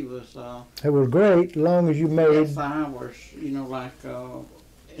NRA was it was great as long as you made less hours. You know, like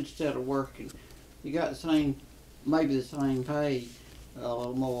instead of working, you got the same, maybe the same pay, a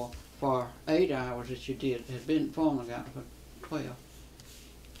little more for 8 hours that you did. Had been formerly got for 12.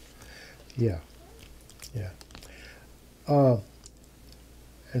 Yeah, yeah.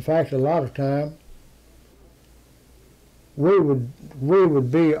 In fact, a lot of time we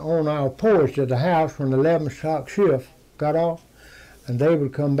would be on our porch at the house when the 11 o'clock shift got off, and they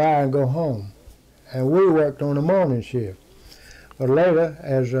would come by and go home, and we worked on the morning shift. But later,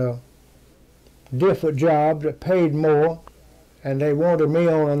 as different jobs that paid more, and they wanted me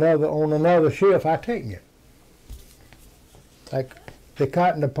on another shift, I taken it. Like the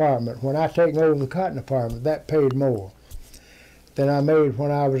cotton department, when I taken over the cotton department, that paid more than I made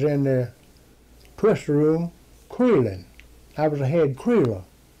when I was in the twister room creeling. I was a head creeler.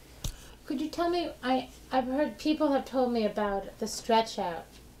 Could you tell me, I've heard people have told me about the stretch out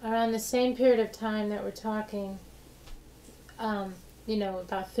around the same period of time that we're talking, you know,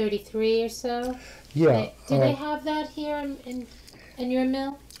 about 33 or so? Yeah. Do they have that here in your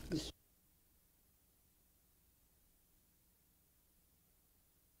mill?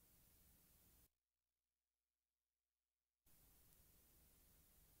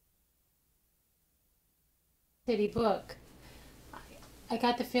 City book. I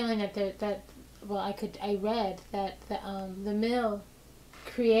got the feeling that I read that the mill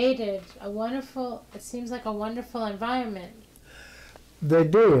created a wonderful, it seems like a wonderful environment. They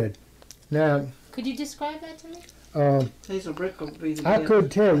did. Now, could you describe that to me? Hazel Brickle would be the I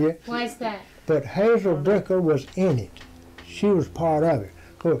could tell you. Why is that? But Hazel Brickle was in it. She was part of it.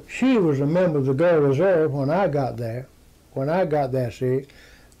 Well, she was a member of the Girl Reserve when I got there. See,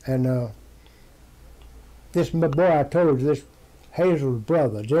 and this boy I told you, this Hazel's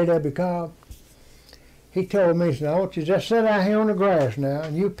brother, J.W. Cobb, he told me, he said, I want you to just sit out here on the grass now,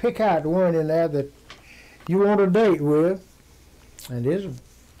 and you pick out the one in there that you want to date with. And there's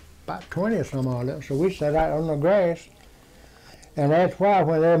about 20 or some of them. So we sat out on the grass. And that's why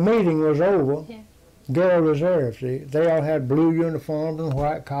when their meeting was over, yeah. Girl Reserve, see, they all had blue uniforms and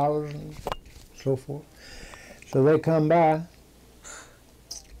white collars and so forth. So they come by.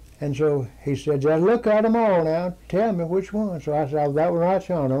 And so he said, just look at them all now, tell me which one. So I said, oh, that was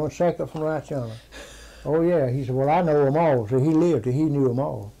Rachana, one second from Rachana. Oh yeah, he said, well, I know them all. So he lived, he knew them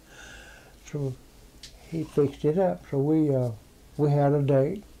all. So he fixed it up. So we had a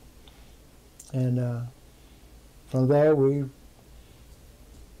date. And from there we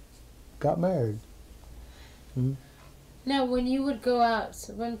got married. Mm-hmm. Now, when you would go out,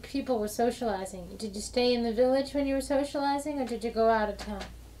 when people were socializing, did you stay in the village when you were socializing, or did you go out of town?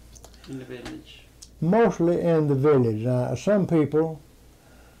 In the village. Mostly in the village. Some people,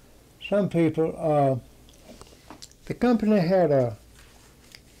 the company had a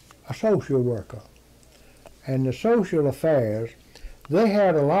social worker, and the social affairs, they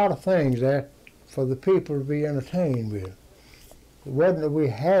had a lot of things there for the people to be entertained with. It wasn't that we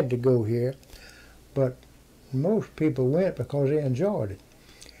had to go here, but most people went because they enjoyed it.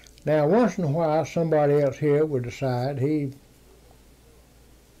 Now, once in a while, somebody else here would decide he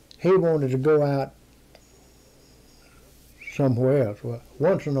wanted to go out somewhere else. Well,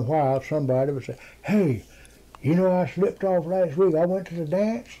 once in a while, somebody would say, "Hey, you know I slipped off last week. I went to the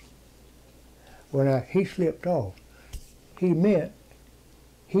dance." Well, now, he slipped off. He meant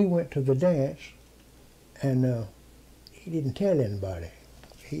he went to the dance and he didn't tell anybody.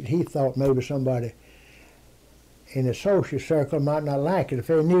 He thought maybe somebody in the social circle might not like it if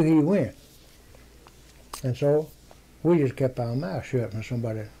they knew he went. And so we just kept our mouth shut when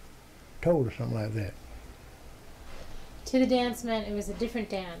somebody told us something like that. To the dance meant it was a different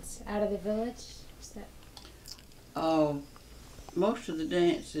dance out of the village? Most of the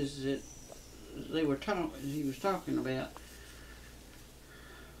dances that he was talking about,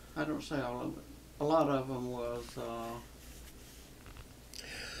 I don't say all of it, a lot of them was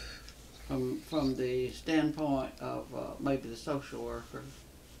from the standpoint of maybe the social worker.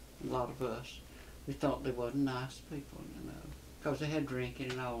 A lot of us, we thought they wasn't nice people, you know, because they had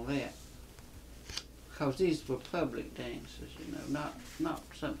drinking and all that. Because these were public dances, you know, not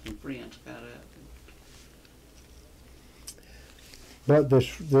something friends got up. But the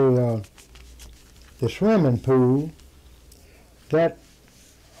swimming pool, that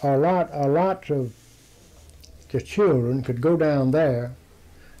a lot of the children could go down there,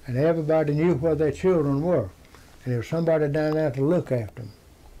 and everybody knew where their children were, and there was somebody down there to look after them.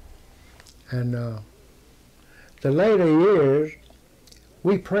 And the later years,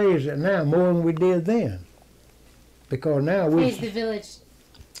 we praise it now more than we did then, because now we praise the village.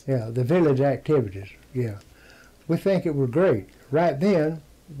 Yeah, the village activities. Yeah, we think it was great. Right then,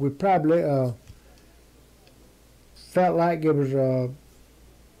 we probably felt like it was.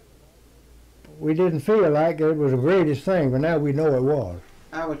 We didn't feel like it was the greatest thing, but now we know it was.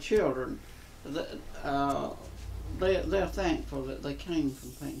 Our children, they're thankful that they came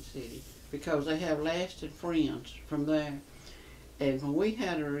from Paint City because they have lasting friends from there. And when we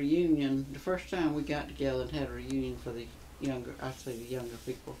had a reunion, the first time we got together and had a reunion for the younger, I say the younger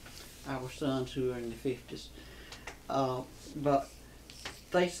people, our sons who are in the 50s, but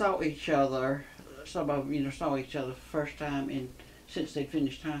they saw each other, some of them, you know, saw each other for the first time since they'd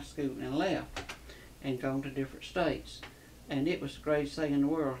finished high school and left and gone to different states. And it was the greatest thing in the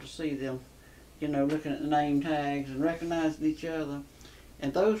world to see them, you know, looking at the name tags and recognizing each other.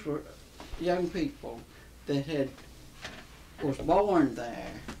 And those were young people that was born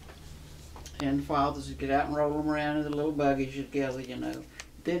there. And the fathers would get out and roll them around in the little buggies together, you know.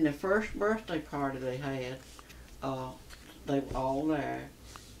 Then the first birthday party they had, they were all there.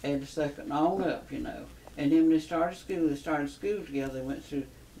 And the second on up, you know. And then when they started school together. They went through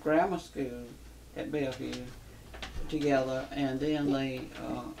grammar school at Bellevue together, and then they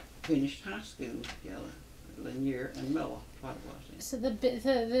finished high school together, Lanier and Miller, what it was. So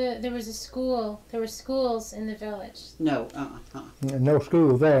there was a school, there were schools in the village? No, no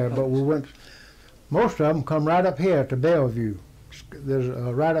school there, but we went, most of them come right up here to Bellevue. There's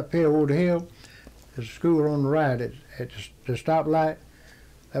right up here over the hill, there's a school on the right at the stoplight.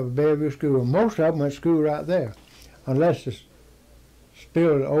 That was Bellevue School. Most of them went to school right there, unless the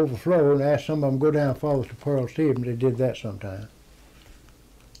spill overflowed and asked some of them to go down farther to Pearl Stevens. They did that sometime.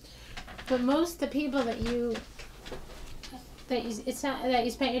 But most of the people that you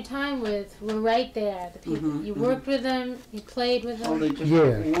spent your time with were right there. The people you worked with them, you played with them. Oh, they just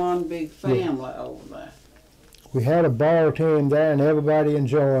had one big family over there. We had a ball team there, and everybody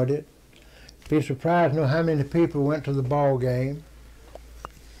enjoyed it. Be surprised to know how many people went to the ball game.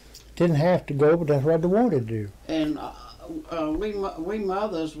 Didn't have to go, but that's what they wanted to do. And we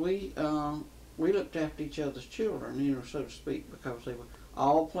mothers, we looked after each other's children, you know, so to speak, because they were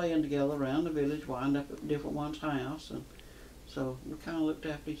all playing together around the village, wind up at different one's house, and so we kind of looked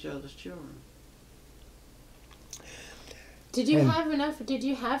after each other's children. Did you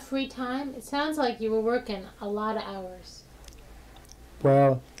have free time? It sounds like you were working a lot of hours.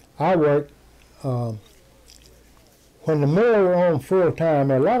 Well, I worked, when the mill were on full time,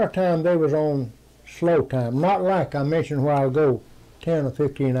 a lot of time they was on slow time, not like I mentioned a while ago, 10 or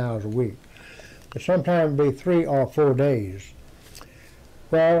 15 hours a week. But sometimes it'd be 3 or 4 days.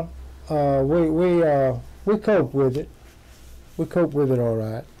 Well, we coped with it. We coped with it all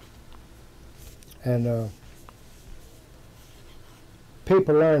right. And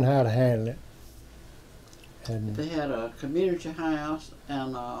people learned how to handle it. And they had a community house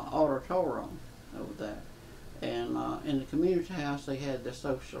and an auditorium over there. And in the community house they had the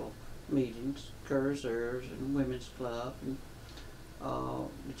social meetings, Cursors and Women's Club.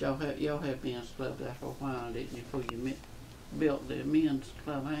 But y'all had men's club there for a while, didn't you? Before you built the men's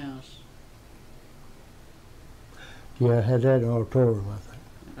clubhouse. Yeah, I had that auditorium, I think.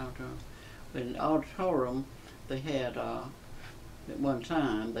 Auditorium. But in the auditorium, they had at one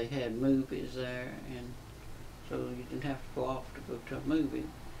time they had movies there, and so you didn't have to go off to go to a movie.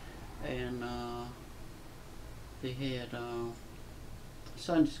 And they had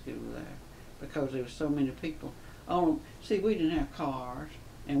Sunday school there because there were so many people. See, we didn't have cars,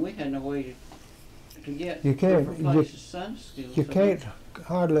 and we had no way to get different places. Sunday school. You can't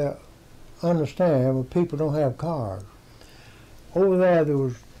hardly understand when people don't have cars. Over there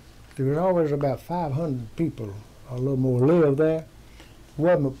was always about 500 people, or a little more, lived there.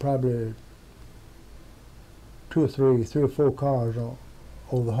 Wasn't probably three or four cars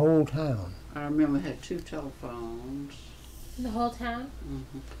over the whole town. I remember we had 2 telephones. The whole town?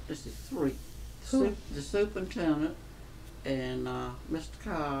 Mm-hmm. This is 3. Who? The superintendent and Mr.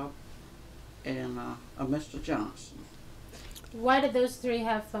 Cobb and Mr. Johnson. Why did those 3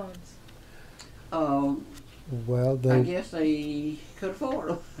 have phones? Well, I guess they could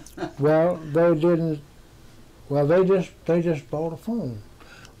afford them. Well, they didn't. Well, they just bought a phone.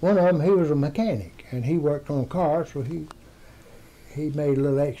 One of them, he was a mechanic, and he worked on cars, so he made a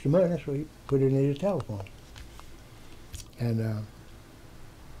little extra money, so he put it in his telephone. And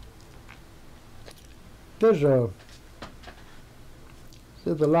there's a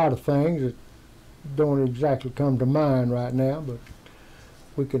lot of things that don't exactly come to mind right now, but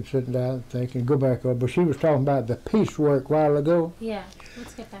we can sit down and think and go back up. But she was talking about the piecework a while ago. Yeah,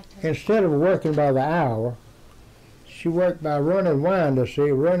 let's get back to it. Instead of working by the hour, she worked by running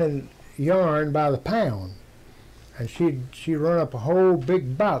running yarn by the pound. And she'd run up a whole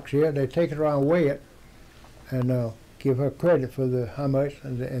big box here. They'd take it around, weigh it, and give her credit for how much.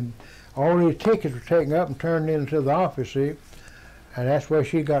 And all these tickets were taken up and turned into the office, see? And that's where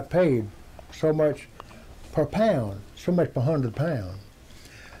she got paid. So much per pound, so much per 100 pounds.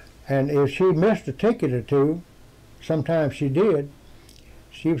 And if she missed a ticket or two, sometimes she did,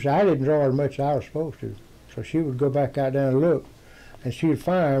 she would say, I didn't draw as much as I was supposed to. So she would go back out there and look, and she'd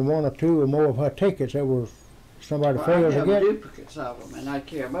find 1 or 2 or more of her tickets that was somebody failed to get. I have duplicates of them, and I'd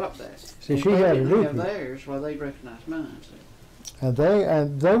care about that. See, she had a duplicate. Have theirs, well, they'd recognize mine. See.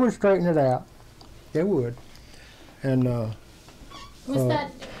 And they would straighten it out. They would. And was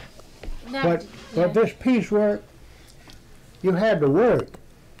but this piecework, you had to work.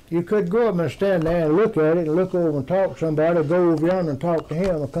 You could go up and stand there and look at it and look over and talk to somebody, or go over yonder and talk to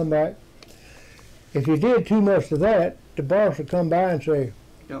him and come back. If you did too much of that, the boss would come by and say,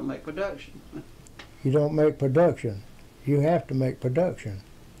 You don't make production. You don't make production. You have to make production.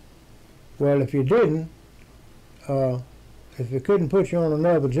 Well, if you didn't, if they couldn't put you on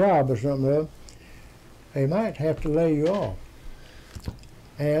another job or something, they might have to lay you off.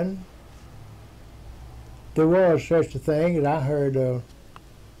 And there was such a thing that I heard a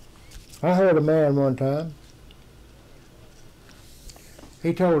man one time.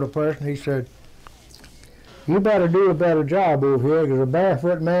 He told a person, he said, you better do a better job over here because a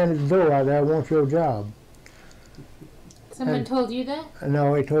barefoot man at the door out there wants your job. Someone told you that?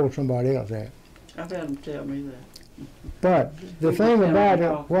 No, he told somebody else that. I've had them tell me that. But the thing about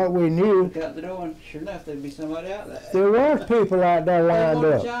it, what we knew, got the door, and sure enough, there'd be somebody out there. There was people out there lined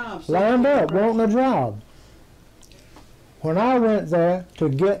up, wanting a job. When I went there to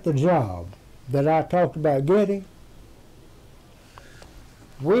get the job that I talked about getting,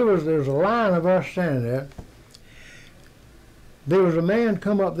 there was a line of us standing there. There was a man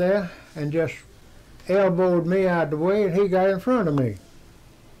come up there and just elbowed me out of the way, and he got in front of me.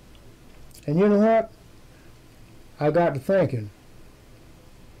 And you know what? I got to thinking,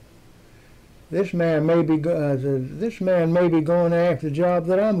 this man may be going after the job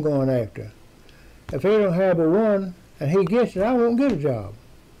that I'm going after. If he don't have a one and he gets it, I won't get a job.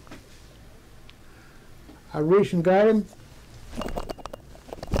 I reached and got him.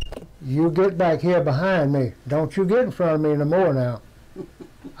 You get back here behind me. Don't you get in front of me no more now.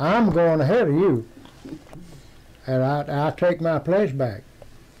 I'm going ahead of you. And I'll take my place back.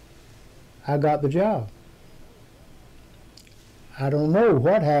 I got the job. I don't know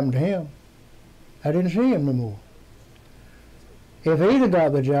what happened to him. I didn't see him no more. If he'd have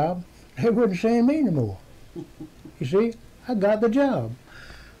got the job, they wouldn't see me no more. You see, I got the job.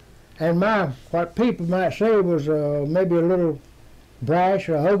 And what people might say was maybe a little brash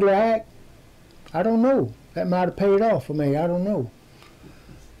or ugly act. I don't know. That might have paid off for me. I don't know.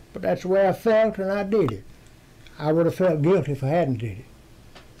 But that's the way I felt, and I did it. I would have felt guilty if I hadn't did it.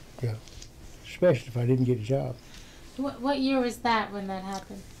 Yeah. Especially if I didn't get a job. What year was that when that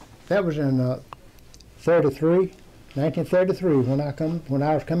happened? That was in 33. 1933 when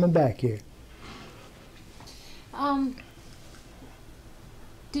I was coming back here.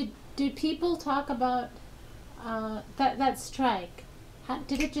 Did people talk about that strike?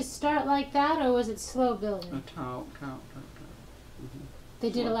 Did it just start like that, or was it slow building? Talk. They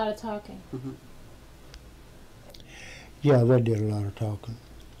did a lot of talking. Yeah, they did a lot of talking.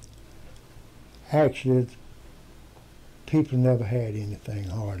 Actually, people never had anything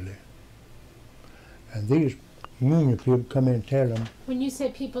hardly. And these union people come in and tell them. When you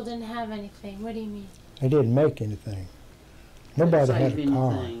say people didn't have anything, what do you mean? They didn't make anything. Nobody had a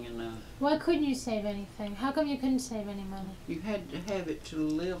car. Why couldn't you save anything? How come you couldn't save any money? You had to have it to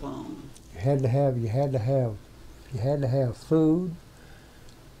live on. You had to have food,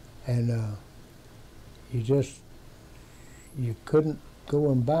 and you couldn't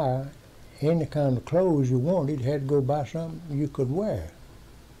go and buy any kind of clothes you wanted. You had to go buy something you could wear.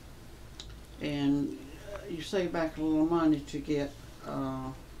 And you save back a little money to get,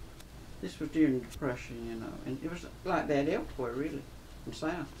 this was during the Depression, you know, and it was like that elsewhere, really, in the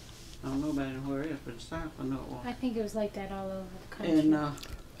South. I don't know about anywhere else, but in the South I know it was. I think it was like that all over the country. And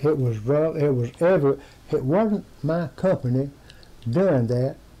it wasn't my company doing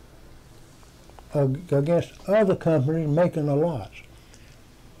that against other companies making a lot.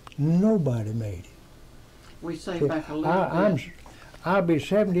 Nobody made it. We saved back a little bit. I'll be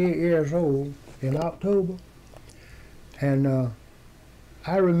 78 years old in October, and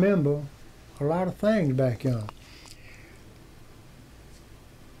I remember a lot of things back then.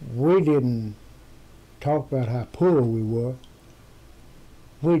 We didn't talk about how poor we were.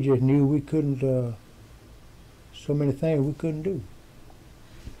 We just knew we couldn't, so many things we couldn't do.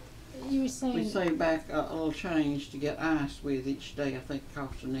 You were saying... We saved back a little change to get ice with each day. I think it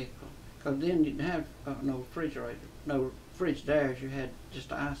cost a nickel. Because then you didn't have no refrigerator, no fridge there. You had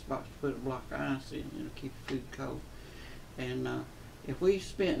just an ice box to put a block of ice in, you know, keep your food cold. And if we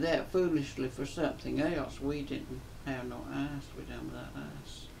spent that foolishly for something else, we didn't have no ice. We done without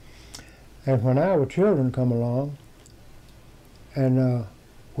ice. And when our children come along, and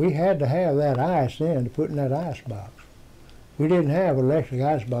we had to have that ice in to put in that ice box. We didn't have an electric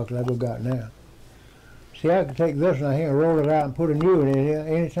ice box like we got now. See, I could take this one here and roll it out and put a new one in here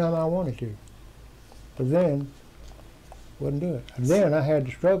anytime I wanted to. But then, wouldn't do it. And then I had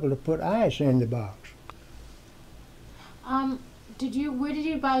to struggle to put ice in the box. Where did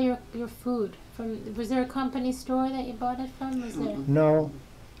you buy your food from? Was there a company store that you bought it from? Was there? No.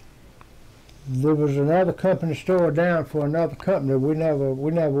 There was another company store down for another company. We never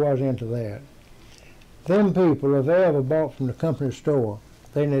was into that. Them people, if they ever bought from the company store,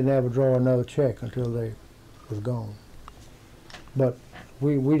 they didn't ever draw another check until they was gone. But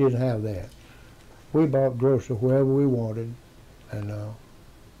we didn't have that. We bought groceries wherever we wanted, and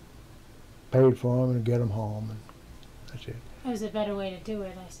paid for them and get them home, and that's it. That was a better way to do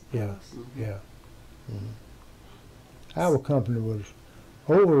it, I suppose. Yeah. Mm-hmm. Our company was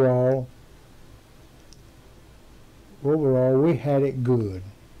overall, we had it good.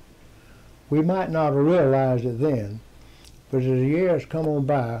 We might not have realized it then, but as the years come on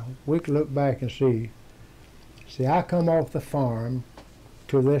by, we can look back and see, I come off the farm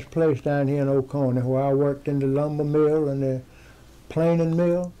to this place down here in Oconee where I worked in the lumber mill and the planing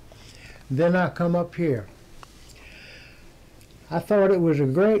mill. Then I come up here. I thought it was a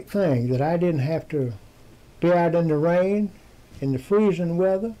great thing that I didn't have to be out in the rain, in the freezing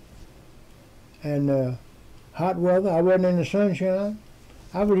weather, and hot weather. I wasn't in the sunshine.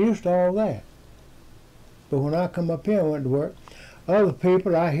 I was used to all that. But when I come up here and went to work, other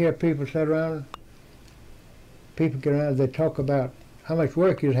people, I hear people sit around, people get around, they talk about how much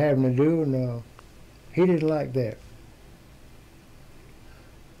work he was having to do, and he didn't like that.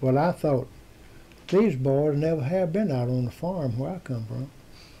 Well, I thought, these boys never have been out on the farm where I come from.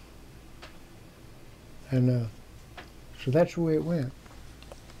 And so that's the way it went.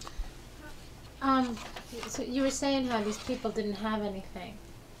 So you were saying how these people didn't have anything.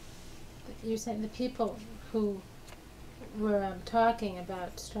 You were saying the people who were talking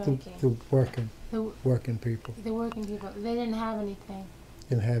about striking. The working people. The working people. They didn't have anything.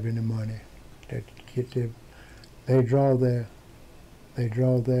 Didn't have any money. They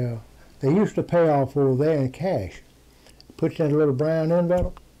used to pay off over there in cash. Put in a little brown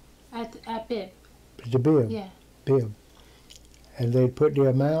envelope. At bib. The bib. Yeah. Bib. And they'd put the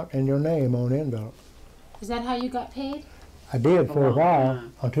amount and your name on the envelope. Is that how you got paid? I did for a while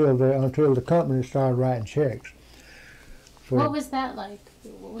until the company started writing checks. What was that like?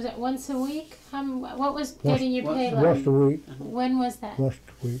 Was it once a week? What was getting you paid like? Once a week. When was that? Once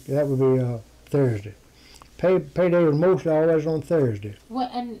a week. That would be Thursday. Payday was mostly always on Thursday. What?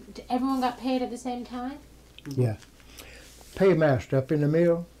 And everyone got paid at the same time? Yeah. paymaster up in the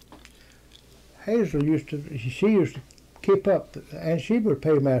mill. Hazel used to keep up, and she was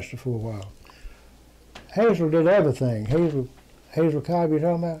paymaster for a while. Hazel did everything. Hazel Cobb, you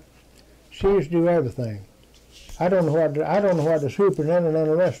talking about? She used to do everything. I don't know what the superintendent and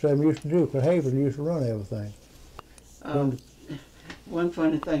the rest of them used to do, but Hazel used to run everything. One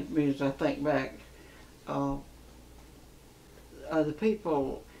funny thing to me is I think back, the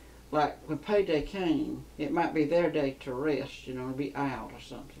people, like when payday came, it might be their day to rest, you know, to be out or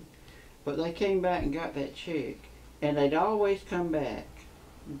something. But they came back and got that check, and they'd always come back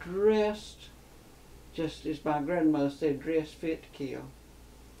dressed, just as my grandmother said, dressed fit to kill.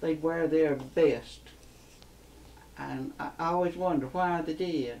 They'd wear their best. And I always wonder why they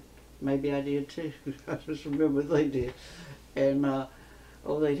did. Maybe I did too. I just remember they did. And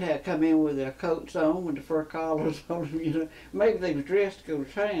they'd come in with their coats on, with the fur collars on them, you know. Maybe they was dressed to go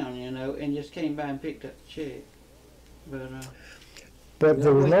to town, you know, and just came by and picked up the check. But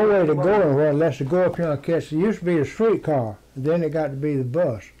there was no way to go anywhere unless to go up here and catch. It used to be a streetcar, and then it got to be the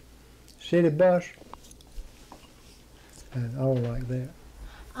bus, city bus, and all like that.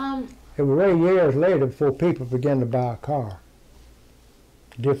 It was really years later before people began to buy a car.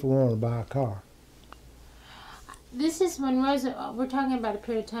 Different one to buy a car. This is when we're talking about a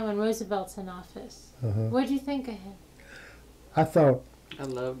period of time when Roosevelt's in office. What did you think of him? I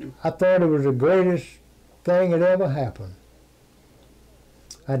loved him. I thought it was the greatest thing that ever happened.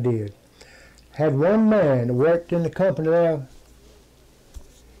 I did. Had one man that worked in the company there.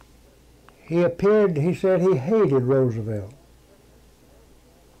 He said he hated Roosevelt.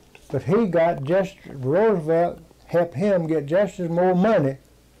 But Roosevelt helped him get just as more money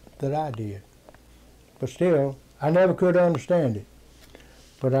that I did. But still, I never could understand it.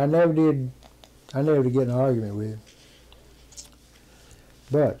 But I never did get in an argument with him.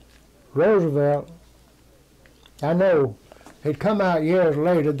 But Roosevelt, I know it come out years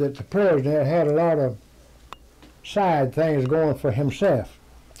later that the president had a lot of side things going for himself.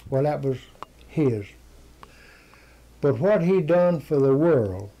 Well, that was his. But what he done for the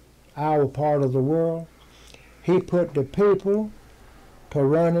world, our part of the world, he put the people to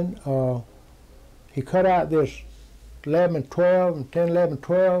running. He cut out this 11, 12, 10, 11,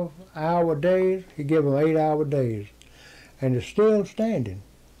 12 hour days. He gave them 8 hour days. And it's still standing.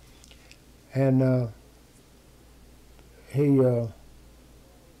 And he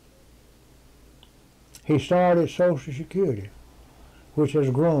started Social Security, which has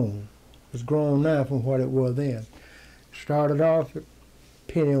grown. It's grown now from what it was then. Started off at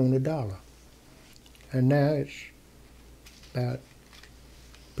penny on the dollar, and now it's about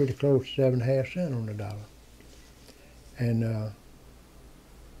pretty close to 7.5 cents on the dollar. And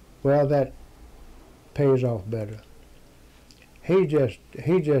well, that pays off better. He just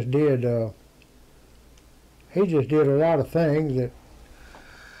did a lot of things that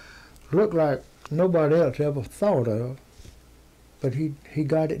looked like nobody else ever thought of, but he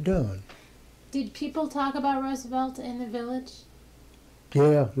got it done. Did people talk about Roosevelt in the village?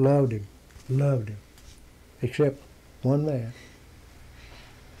 Yeah, loved him, except one man.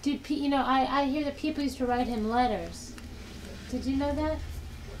 I hear that people used to write him letters. Did you know that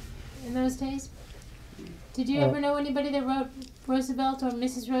in those days? Did you ever know anybody that wrote Roosevelt or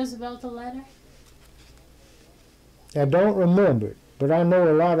Mrs. Roosevelt a letter? I don't remember it, but I know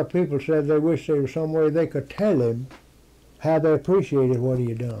a lot of people said they wish there was some way they could tell him how they appreciated what he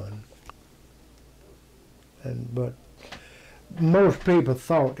had done. But most people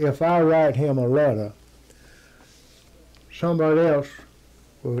thought if I write him a letter, somebody else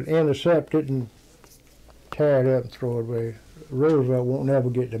would intercept it and tear it up and throw it away. Roosevelt won't never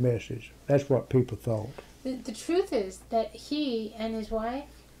get the message. That's what people thought. The truth is that he and his wife,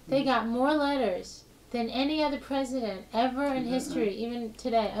 they got more letters than any other president ever in history, even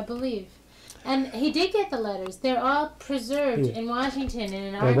today, I believe. And he did get the letters. They're all preserved in Washington in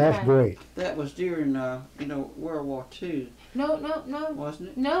an archive. That's great. That was during, World War II. No. Wasn't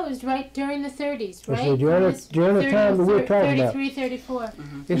it? No, it was right during the 30s, right? During the time that we're talking about. 33, 34.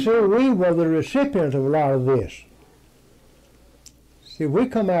 You see, we were the recipients of a lot of this. See, we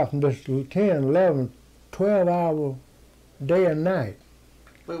come out from this 10, 11, 12 hour day and night.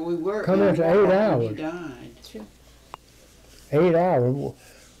 But we worked. Come into 8 hours. He died. True. 8 hours.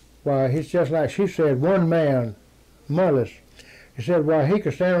 Why, it's just like she said, one man, Mullis, he said, well, he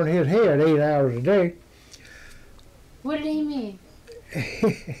could stand on his head 8 hours a day. What did he mean?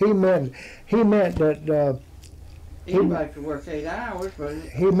 he meant that anybody could work 8 hours, but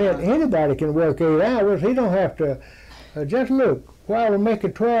he meant anybody can work 8 hours. He don't have to just look. While we're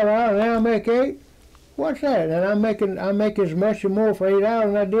making 12 hours, now I make 8. What's that? And I make as much or more for 8 hours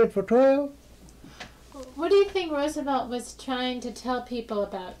than I did for 12. what do you think Roosevelt was trying to tell people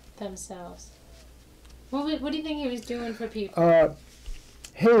about themselves? What do you think he was doing for people?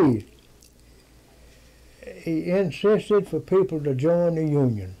 He insisted for people to join the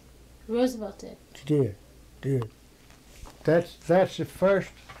Union. Roosevelt did. He did. That's the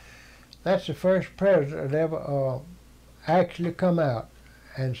first president ever actually come out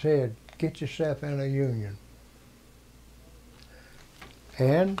and said, "Get yourself in a union."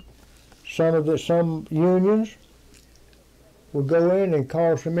 And some unions would go in and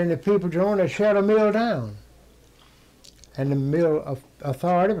cause so many people to join, they shut a mill down. And the mill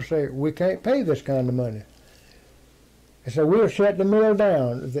authority would say, "We can't pay this kind of money." And so we'll shut the mill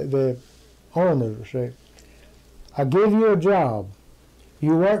down. The owners would say, "I give you a job.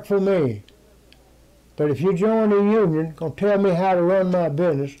 You work for me. But if you join the union, gonna tell me how to run my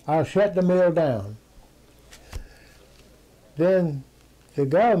business, I'll shut the mill down." Then the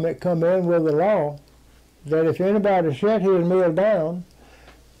government come in with a law that if anybody shut his mill down,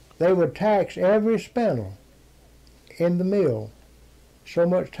 they would tax every spindle in the mill, so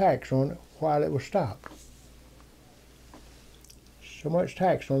much tax on it while it was stopped. So much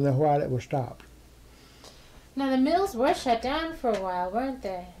tax on it while it was stopped. Now the mills were shut down for a while, weren't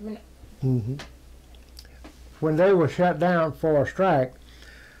they? When they were shut down for a strike,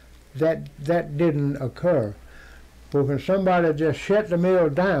 that didn't occur. But when somebody just shut the mill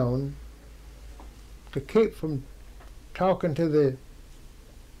down to keep from talking to the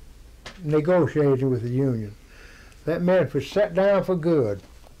negotiating with the union, that meant if it shut down for good,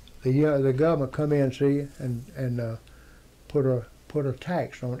 the government come in, see, and put a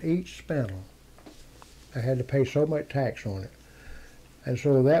tax on each spindle. They had to pay so much tax on it, and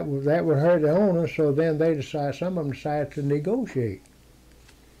so that would hurt the owners. So then some of them decided to negotiate.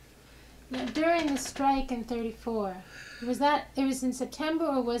 Now, during the strike in '34, it was in September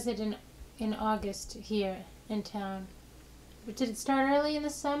or was it in August here in town? Did it start early in the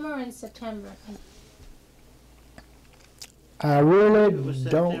summer or in September? I really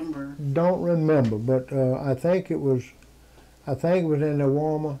don't remember, but I think it was in the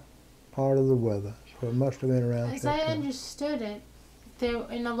warmer part of the weather, so it must have been around September. As I understood it,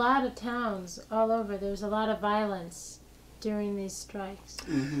 in a lot of towns all over, there was a lot of violence during these strikes.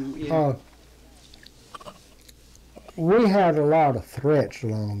 Yeah. We had a lot of threats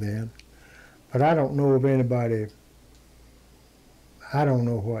along then, but I don't know of anybody. I don't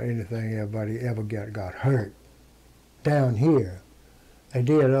know what anybody ever got hurt down here. They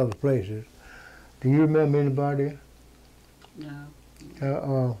did other places. Do you remember anybody? No.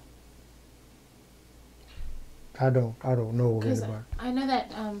 I don't know of anybody. I know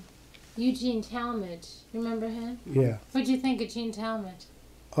that Eugene Talmadge. Remember him? Yeah. What'd you think of Gene Talmadge?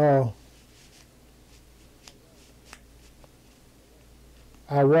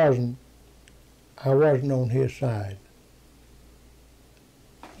 I wasn't on his side.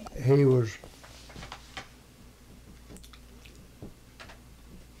 He was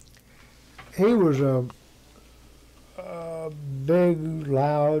a big,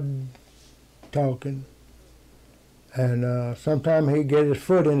 loud talking, and sometimes he'd get his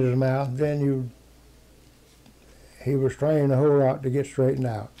foot in his mouth, then he was trying a whole lot to get straightened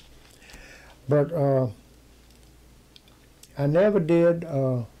out. But I never did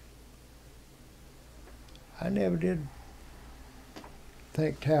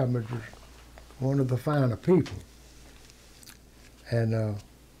think Talmadge was one of the finer people. And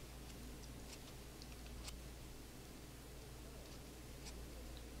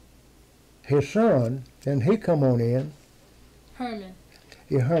his son, then he come on in. Herman.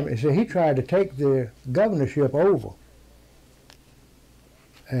 Yeah, Herman. So he tried to take the governorship over.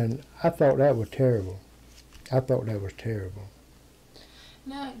 And I thought that was terrible.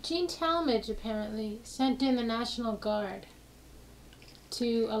 Now, Gene Talmadge apparently sent in the National Guard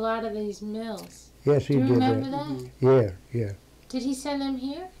to a lot of these mills. Yes, he did that. Do you remember that? Yeah. Did he send them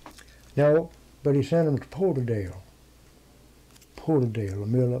here? No, but he sent them to Porterdale, a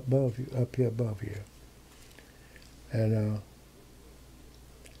mill up here above here. And,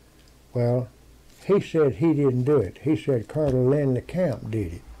 well, he said he didn't do it. He said Colonel Lanley Camp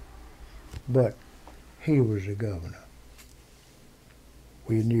did it, but he was the governor.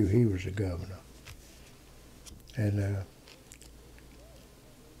 We knew he was the governor. And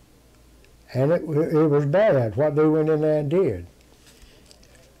it was bad what they went in there and did.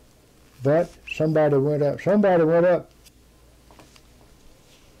 But somebody went up.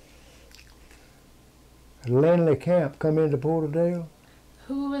 Lanley Camp come into Porterdale.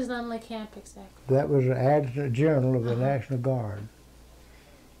 Who was Lanley Camp exactly? That was the adjutant general of the National Guard.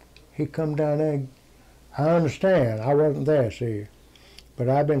 He come down there. I understand. I wasn't there, see. But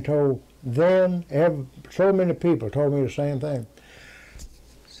I've been told then, so many people told me the same thing.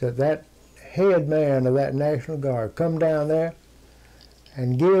 Said that head man of that National Guard come down there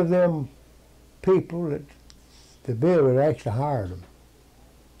and give them people that the bill had actually hired them.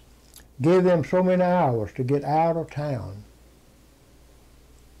 Give them so many hours to get out of town.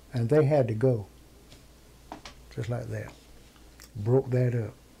 And they had to go. Just like that. Broke that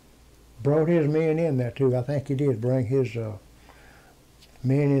up. Brought his men in there too. I think he did bring his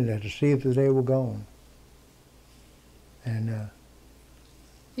men in there to see if they were gone. And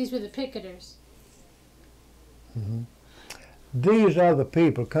these were the picketers. Mm-hmm. These other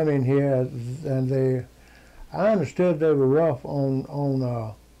people come in here, and I understood they were rough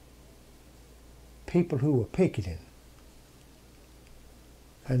on people who were picketing.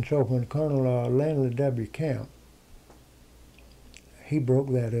 And so when Colonel Lanley W. Camp, he broke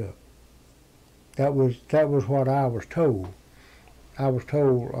that up. That was what I was told. I was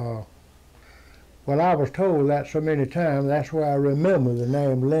told, I was told that so many times, that's why I remember the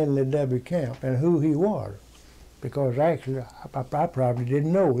name Lanley W. Camp and who he was. Because actually, I probably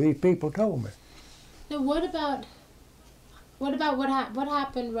didn't know. These people told me. Now, what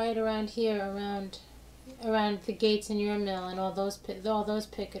happened right around here, around the gates in your mill and all those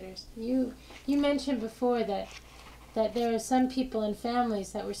picketers? You mentioned before that there are some people and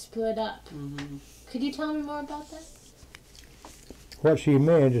families that were split up. Mm-hmm. Could you tell me more about that? What she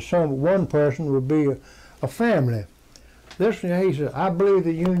meant is one person would be a family. This he said, I believe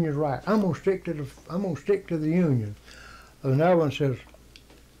the union's right. I'm gonna stick to the union. Another one says,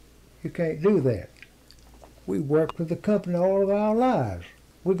 you can't do that. We worked for the company all of our lives.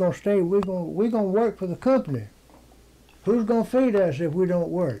 We're gonna work for the company. Who's gonna feed us if we don't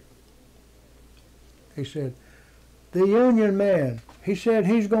work? He said, the union man, he said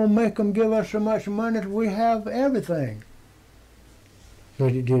he's gonna make them give us so much money that we have everything.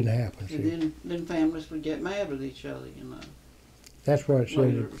 But it didn't happen. And then families would get mad with each other, you know. That's what it said.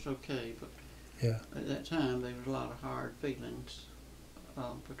 Later it was okay, but yeah. At that time there was a lot of hard feelings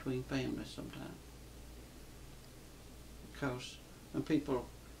between families sometimes. Because when people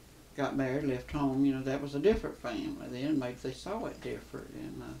got married, left home, you know, that was a different family then. Maybe they saw it different,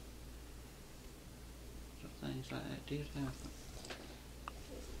 and so things like that did happen.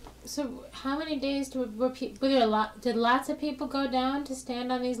 So how many days were there a lot? Did lots of people go down to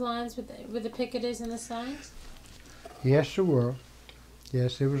stand on these lines with the picketers and the signs? Yes, there were.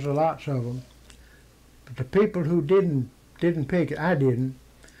 Yes, there was lots of them. But the people who didn't picket, I didn't.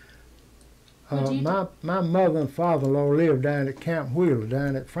 My mother and father-in-law lived down at Camp Wheeler,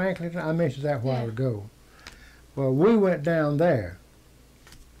 down at Franklin. I mentioned that a while ago. Well, we went down there,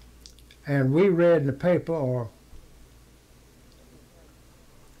 and we read in the paper or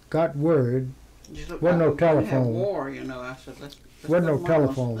got word. Wasn't no telephone. War, you know. I said, let's wasn't no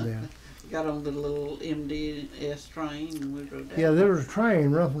telephone then. Got on the little MD&S train and we rode down. Yeah, there was a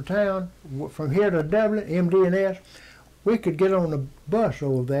train run from town, from here to Dublin, MD&S. We could get on a bus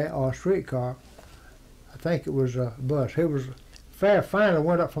over there, or a streetcar. I think it was a bus. It was fare finally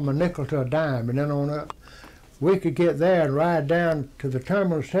went up from a nickel to a dime, and then on up. We could get there and ride down to the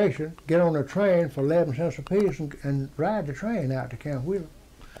terminal station, get on a train for 11 cents a piece, and ride the train out to Camp Wheeler.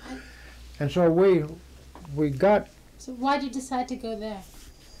 And so we got. So why'd you decide to go there?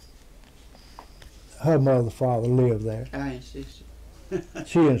 Her mother and father lived there. I insisted.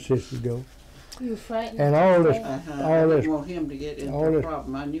 She insisted to go. You were frightened? And all this, I didn't want him to get into a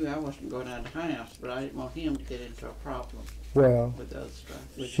problem. I knew I wasn't going out of the house, but I didn't want him to get into a problem. Well, with other stuff.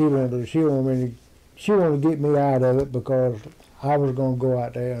 She wanted to get me out of it because I was going to go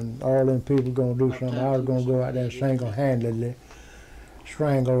out there and all them people going to do something. I was going to go out there single-handedly,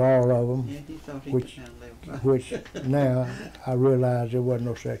 strangle all of them. Yeah, he thought he which now I realize there wasn't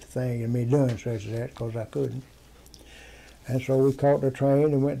no such thing in me doing such as that because I couldn't. And so we caught the train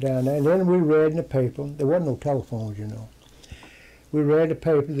and went down there. And then we read in the paper. There wasn't no telephones, you know. We read the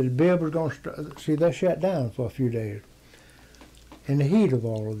paper that the bill was going to see, they shut down for a few days in the heat of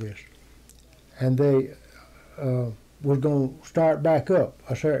all of this. And they was going to start back up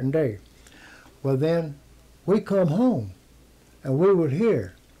a certain day. Well, then we come home and we was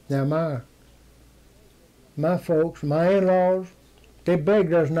here. Now my folks, my in-laws, they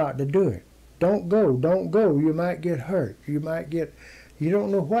begged us not to do it. Don't go, don't go. You might get hurt. You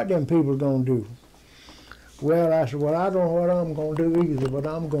don't know what them people are going to do. Well, I said, well, I don't know what I'm going to do either, but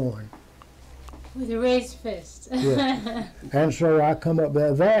I'm going. With a raised fist. Yeah. And so I come up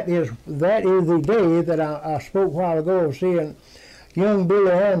there. That is the day that I spoke a while ago of seeing young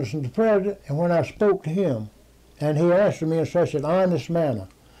Billy Anderson, the president, and when I spoke to him, and he answered me in such an honest manner,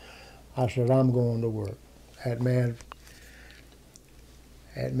 I said, I'm going to work. That man,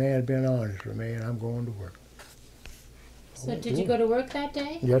 That man's been honest with me, and I'm going to work. So did you go to work that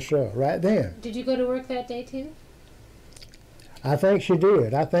day? Yes, sir, right then. Did you go to work that day too? I think she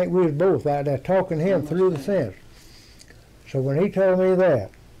did. I think we was both out there talking him through the fence. So when he told me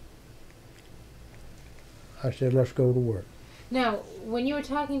that, I said, let's go to work. Now, when you were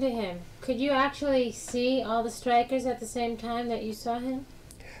talking to him, could you actually see all the strikers at the same time that you saw him?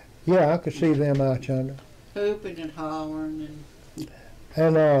 Yeah, I could see them out yonder. Hooping and hollering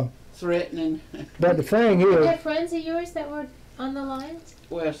And threatening. but the thing Were is, there friends of yours that were on the lines?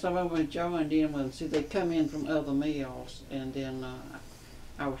 Well, some of them joined in with them. See, they come in from other mills, and then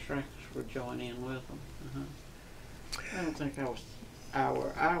our strikers would join in with them. I don't think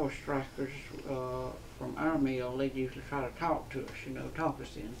our strikers from our mill, they'd usually try to talk to us, talk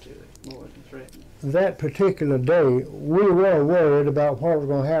us into it more than threatening. that particular day, we were worried about what was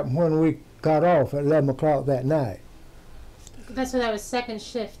going to happen when we got off at 11 o'clock that night. That's when that was second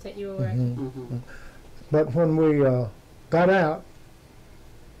shift that you were working. But when we got out,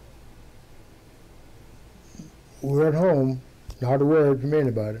 we were at home, not a word from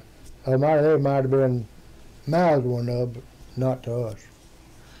anybody. There might have been mouths one of, but not to us.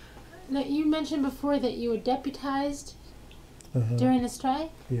 Now, you mentioned before that you were deputized during the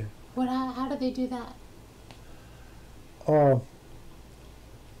strike? Yeah. How did they do that?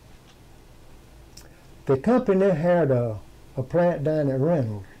 The company had a plant down at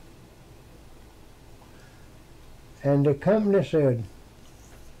Reynolds. And the company said,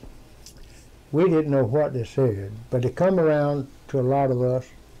 we didn't know what they said, but they come around to a lot of us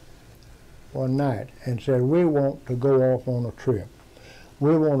one night and said, we want to go off on a trip.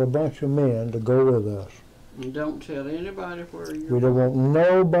 We want a bunch of men to go with us. And don't tell anybody where you're We don't want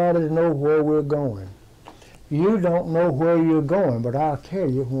nobody to know where we're going. You don't know where you're going, but I'll tell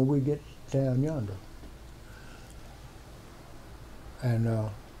you when we get down yonder. And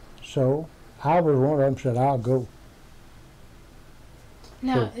so I was one of them said, I'll go.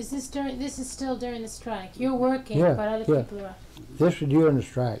 Now, is this is still during the strike? You're working, Yeah, but other yeah. people are off. This was during the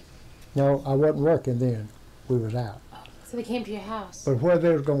strike. No, I wasn't working then. We was out. So they came to your house. But where they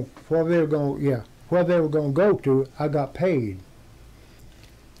were going to go to, I got paid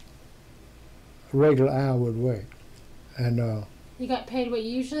a regular hour's wage. And you got paid what you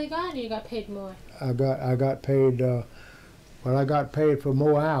usually got, or you got paid more? I got paid. I got paid for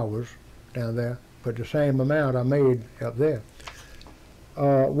more hours down there, but the same amount I made up there.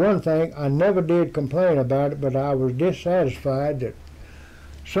 One thing, I never did complain about it, but I was dissatisfied that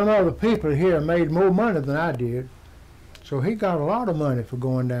some other people here made more money than I did. So he got a lot of money for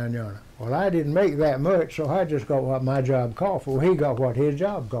going down yonder. Well, I didn't make that much, so I just got what my job called for. He got what his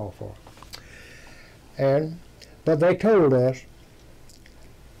job called for. But they told us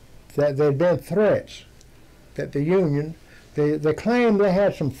that there'd been threats, that the union, they claimed they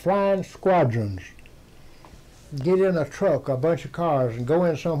had some flying squadrons get in a truck, a bunch of cars, and go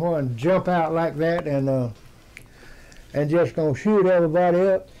in somewhere and jump out like that and just gonna shoot everybody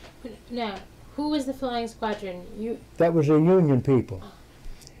up. Now, who was the flying squadron? That was the union people.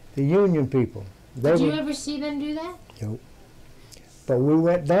 The union people. Did you ever see them do that? Nope. But we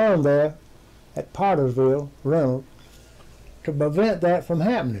went down there at Pottersville, Reynolds, to prevent that from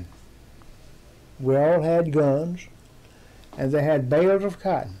happening. We all had guns, and they had bales of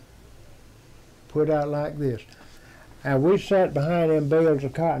cotton put out like this. And we sat behind them bales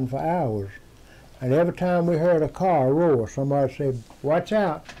of cotton for hours. And every time we heard a car roar, somebody said, watch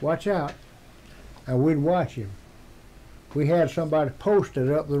out, watch out. And we'd watch him. We had somebody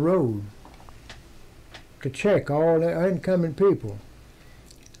posted up the road to check all the incoming people.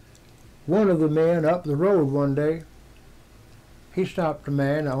 One of the men up the road one day, he stopped a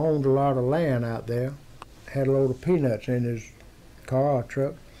man that owned a lot of land out there, had a load of peanuts in his car or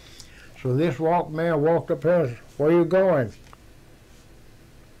truck. So this man walked up there and said, where you going?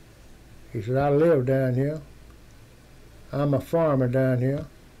 He said, I live down here. I'm a farmer down here.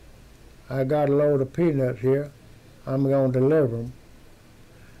 I got a load of peanuts here. I'm going to deliver them.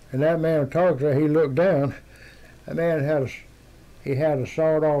 And that man talked to her, he looked down. That man had a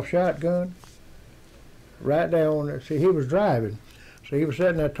sawed-off shotgun right down there. See, he was driving. So he was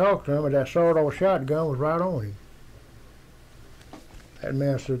sitting there talking to him, and that sawed-off shotgun was right on him. That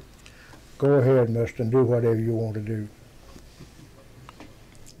man said, go ahead, mister, and do whatever you want to do.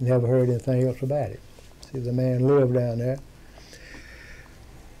 Never heard anything else about it. See, the man lived down there.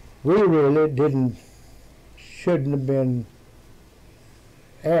 We really shouldn't have been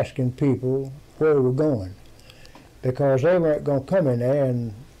asking people where we're going, because they weren't going to come in there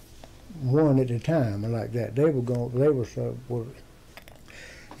and one at a time like that. If they were going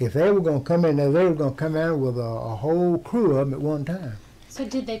to come in there, they were going to come in with a whole crew of them at one time. So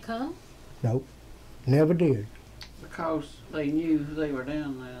did they come? Nope, never did. Because they knew they were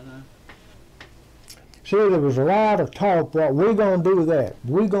down there, though. See, there was a lot of talk, well, we're going to do that.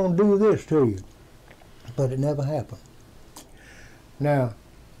 We're going to do this to you. But it never happened. Now,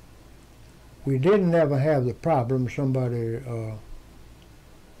 we didn't ever have the problem of somebody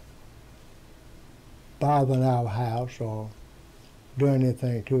bothering our house or doing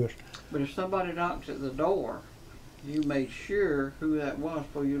anything to us. But if somebody knocks at the door, you made sure who that was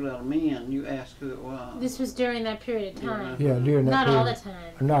before you let them in. You asked who it was. This was during that period of time. Yeah, during that Not period. all the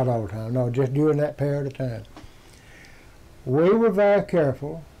time. Not all the time, no, just during that period of time. We were very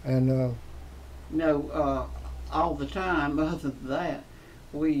careful, and No, all the time, other than that,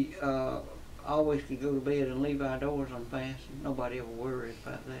 we always could go to bed and leave our doors unfastened. Nobody ever worried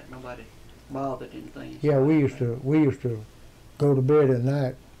about that. Nobody bothered anything. yeah, we used to go to bed at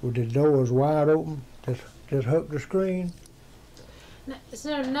night with the doors wide open, just hook the screen.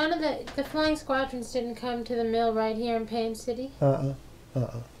 So none of the flying squadrons didn't come to the mill right here in Payne City?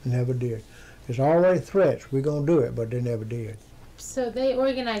 Never did. It's always threats, we're going to do it, but they never did. So they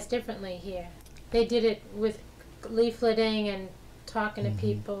organized differently here. They did it with leafleting and talking to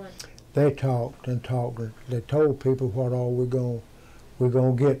people. And They talked and talked. And they told people what all we're going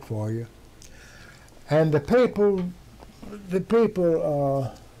to get for you. And the people,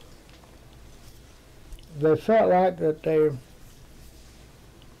 they felt like that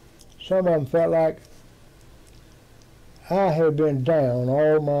some of them felt like I had been down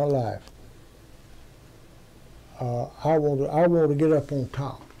all my life. I want to get up on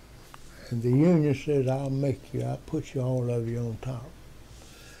top. And the union says, I'll put you all of you on top.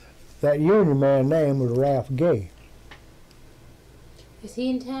 That union man's name was Ralph Gay. is he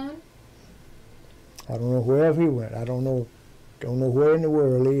in town? I don't know wherever he went. I don't know where in the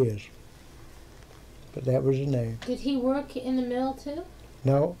world he is. But that was his name. Did he work in the mill too?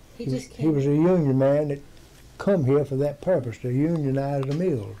 No, He just he came. was a union man that come here for that purpose, to unionize the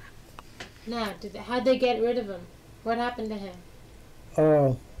mills. Now, how'd they get rid of him? What happened to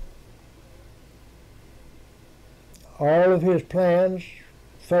him? All of his plans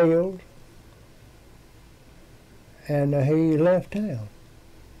failed, and he left town.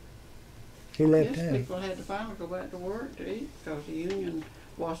 He left Yes, town. people had to finally go back to work to eat because the union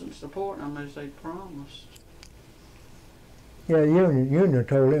wasn't supporting them as they promised. Yeah, the union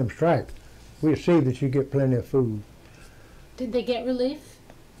told him, strike. We'll see that you get plenty of food. Did they get relief?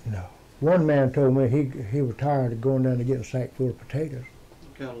 No. One man told me he was tired of going down to get a sack full of potatoes.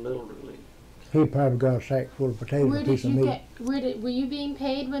 Got a little relief. He probably got a sack full of potatoes, Where a did piece of you meat. get? Were you being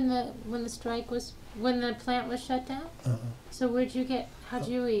paid when the strike was, when the plant was shut down? So where'd you get? How'd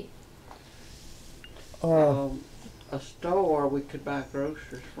you eat? A store we could buy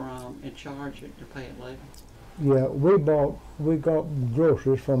groceries from and charge it to pay it later. Yeah, we got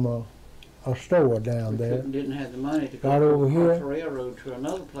groceries from a store down there, Didn't have the money to Got go over across here. the railroad to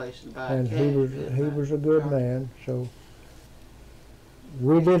another place and buy and cash. he was a good man. So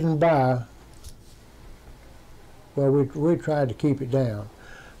we didn't buy. Well, we tried to keep it down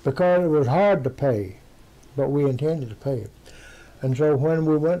because it was hard to pay, but we intended to pay it. And so when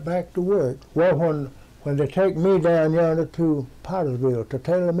we went back to work, well, when they take me down yonder to Pottersville, to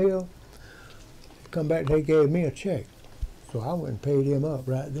Taylor Mill, come back, they gave me a check. So I went and paid him up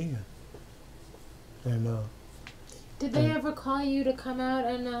right then. And Did they ever call you to come out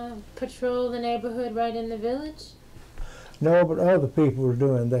and patrol the neighborhood right in the village? no, but other people were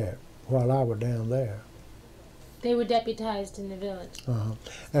doing that while I was down there. They were deputized in the village.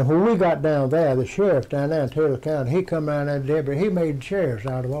 And when we got down there, the sheriff down there in Taylor County, he come down there, he made sheriffs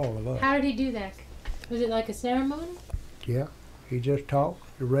out of all of us. How did he do that? Was it like a ceremony? Yeah, he just talked,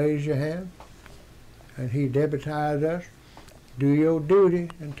 you raise your hand, and he deputized us, do your duty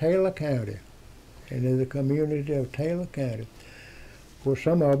in Taylor County, and in the community of Taylor County. Well,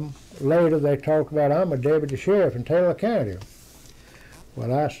 some of them, later they talked about, I'm a deputy sheriff in Taylor County.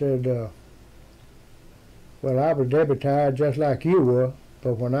 Well, I said, well, I was deputized just like you were,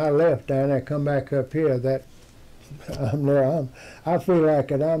 but when I left down there, come back up here, that I feel like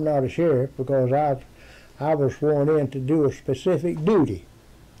that I'm not a sheriff because I was sworn in to do a specific duty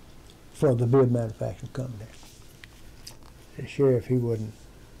for the beer manufacturing company. The sheriff, he wasn't,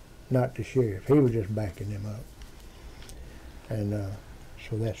 not the sheriff. He was just backing them up. And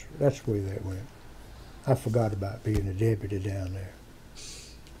so that's the way that went. I forgot about being a deputy down there.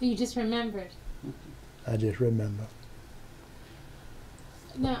 You just remembered. I just remember.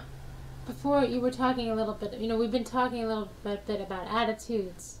 Now, before you were talking a little bit, we've been talking a little bit about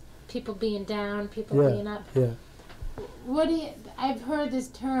attitudes, people being down, people being up. Yeah. I've heard this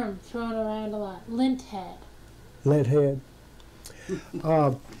term thrown around a lot, lint head. Lint head.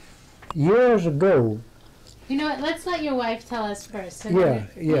 Years ago. You know what? Let's let your wife tell us first. So Yeah.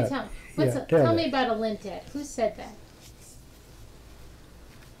 Tell me about a lint head. Who said that?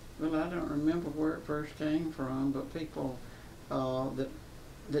 Well, I don't remember where it first came from, but people that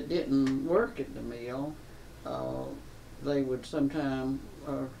didn't work at the mill, they would sometimes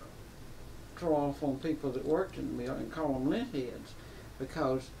throw off on people that worked in the mill and call them lint heads,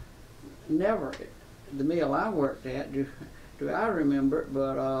 because never, the mill I worked at, do I remember it,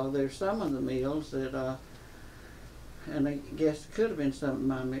 but there's some of the mills that, and I guess it could have been some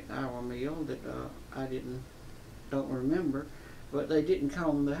of our mill that I don't remember, but they didn't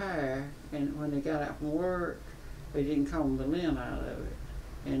comb the hair, and when they got out from work, they didn't comb the lint out of it,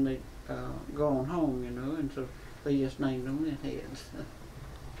 and they'd go on home, you know, and so they just named them lint heads.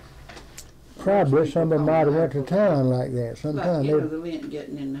 Probably somebody might have went to town like that. Sometimes like, the lint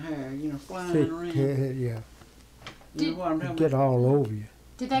getting in the hair, flying around. Yeah. You know what I'm talking get about? all over you.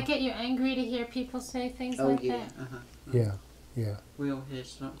 Did that get you angry to hear people say things like that? Yeah. Will has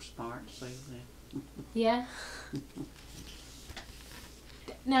something smart to say that. Yeah?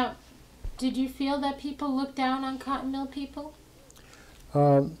 Now, did you feel that people looked down on cotton mill people?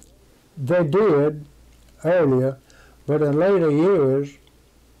 They did earlier, but in later years,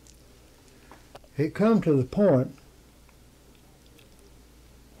 it come to the point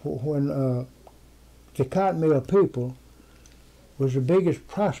when the cotton mill people was the biggest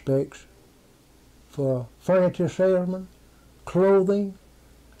prospects for furniture salesmen, clothing,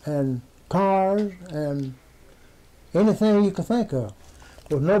 and cars, and anything you could think of.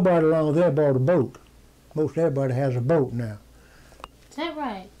 Well, nobody along there bought a boat. Most everybody has a boat now. Is that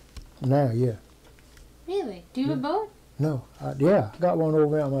right? Now, yeah. Really? Do you have a boat? No, I got one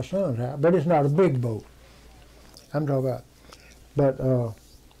over at my son's house, but it's not a big boat. I'm talking about, but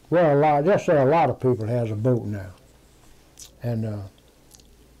just say a lot of people has a boat now, and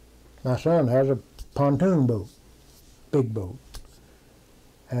my son has a pontoon boat, big boat,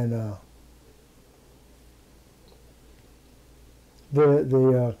 and the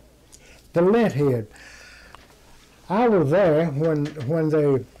lint head. I was there when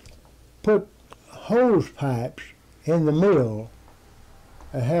they put hose pipes in the mill.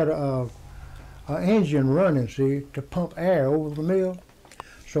 I had a engine running, see, to pump air over the mill,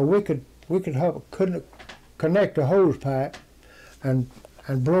 so we could connect a hose pipe and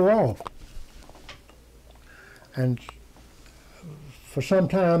blow off. And for some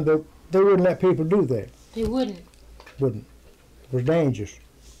time they wouldn't let people do that. They wouldn't. Wouldn't. It was dangerous.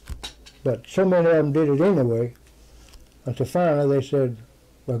 But so many of them did it anyway, until finally they said,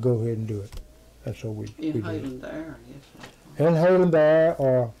 "Well, go ahead and do it." And so we did. Inhaling the air, yes. Inhaling the air,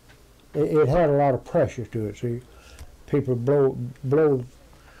 or it had a lot of pressure to it. See, people blow.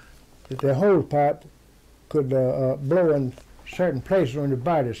 The hose pipe could blow in certain places on your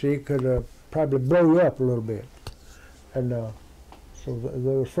body. See, it could probably blow you up a little bit, and so they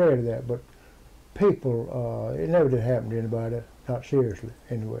were afraid of that. But people, it never did happen to anybody, not seriously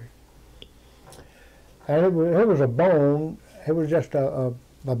anyway. And it was a bone. It was just a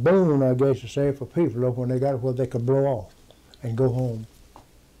boon, I guess you say, for people when they got it where they could blow off and go home,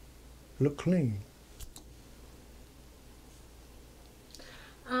 look clean.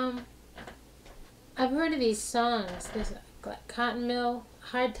 I've heard of these songs. There's Cotton Mill,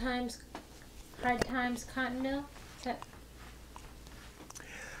 Hard Times, Cotton Mill. Is that?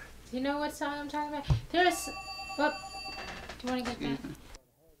 Do you know what song I'm talking about? There's. Well, do you want to get that?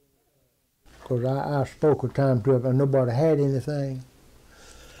 Because I spoke a time to it, and nobody had anything.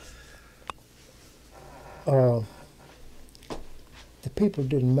 The people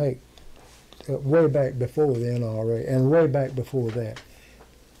didn't make, way back before the NRA, and way back before that,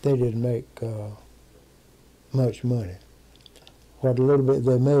 they didn't make much money. What little bit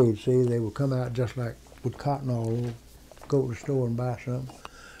they made, see, they would come out just like with cotton all over, go to the store and buy something.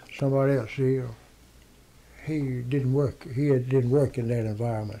 Somebody else, see, he didn't work in that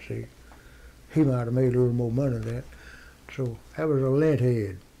environment, see. He might have made a little more money than that. So that was a lint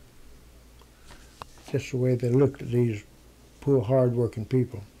head. Just the way they looked at these poor, hard-working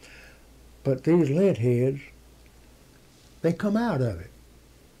people. But these lint heads, they come out of it.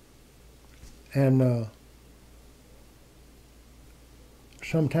 And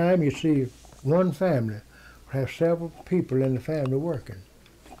sometime you see one family have several people in the family working.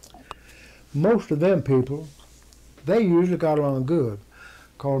 Most of them people, they usually got along good,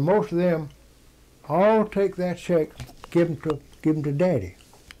 because most of them all take that check, give them to Daddy.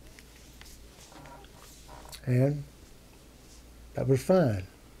 And that was fine.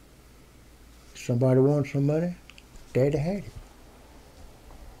 If somebody wanted some money, Daddy had it.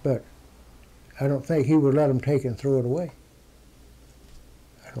 But I don't think he would let them take it and throw it away.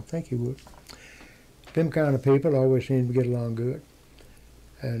 I don't think he would. Them kind of people always seem to get along good.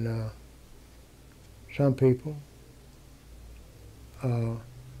 And some people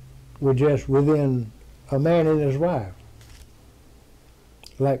were just within a man and his wife.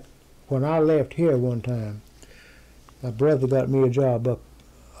 Like when I left here one time, my brother got me a job up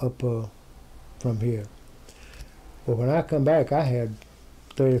from here. Well, when I come back, I had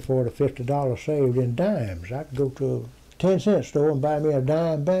 $30, $40, $50 saved in dimes. I could go to a 10-cent store and buy me a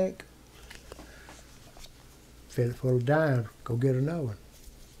dime bank, fill it full of dimes, go get another one.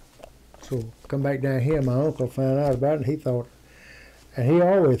 So come back down here, my uncle found out about it, and he thought, and he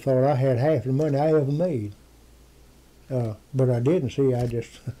always thought I had half the money I ever made. But I didn't. See, I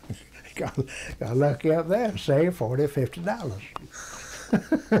just got lucky up there and saved $40, $50.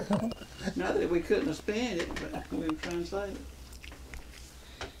 Not that we couldn't have spent it, but we were trying to save it.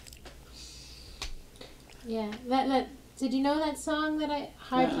 Yeah, did you know that song that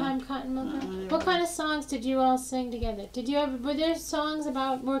Hard Time Cotton Mill? What kind of songs did you all sing together? Were there songs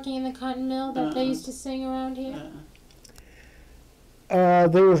about working in the cotton mill that they used to sing around here?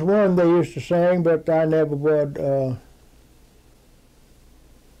 There was one they used to sing, but I never would.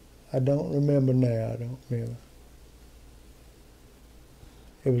 I don't remember now. I don't remember.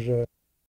 It was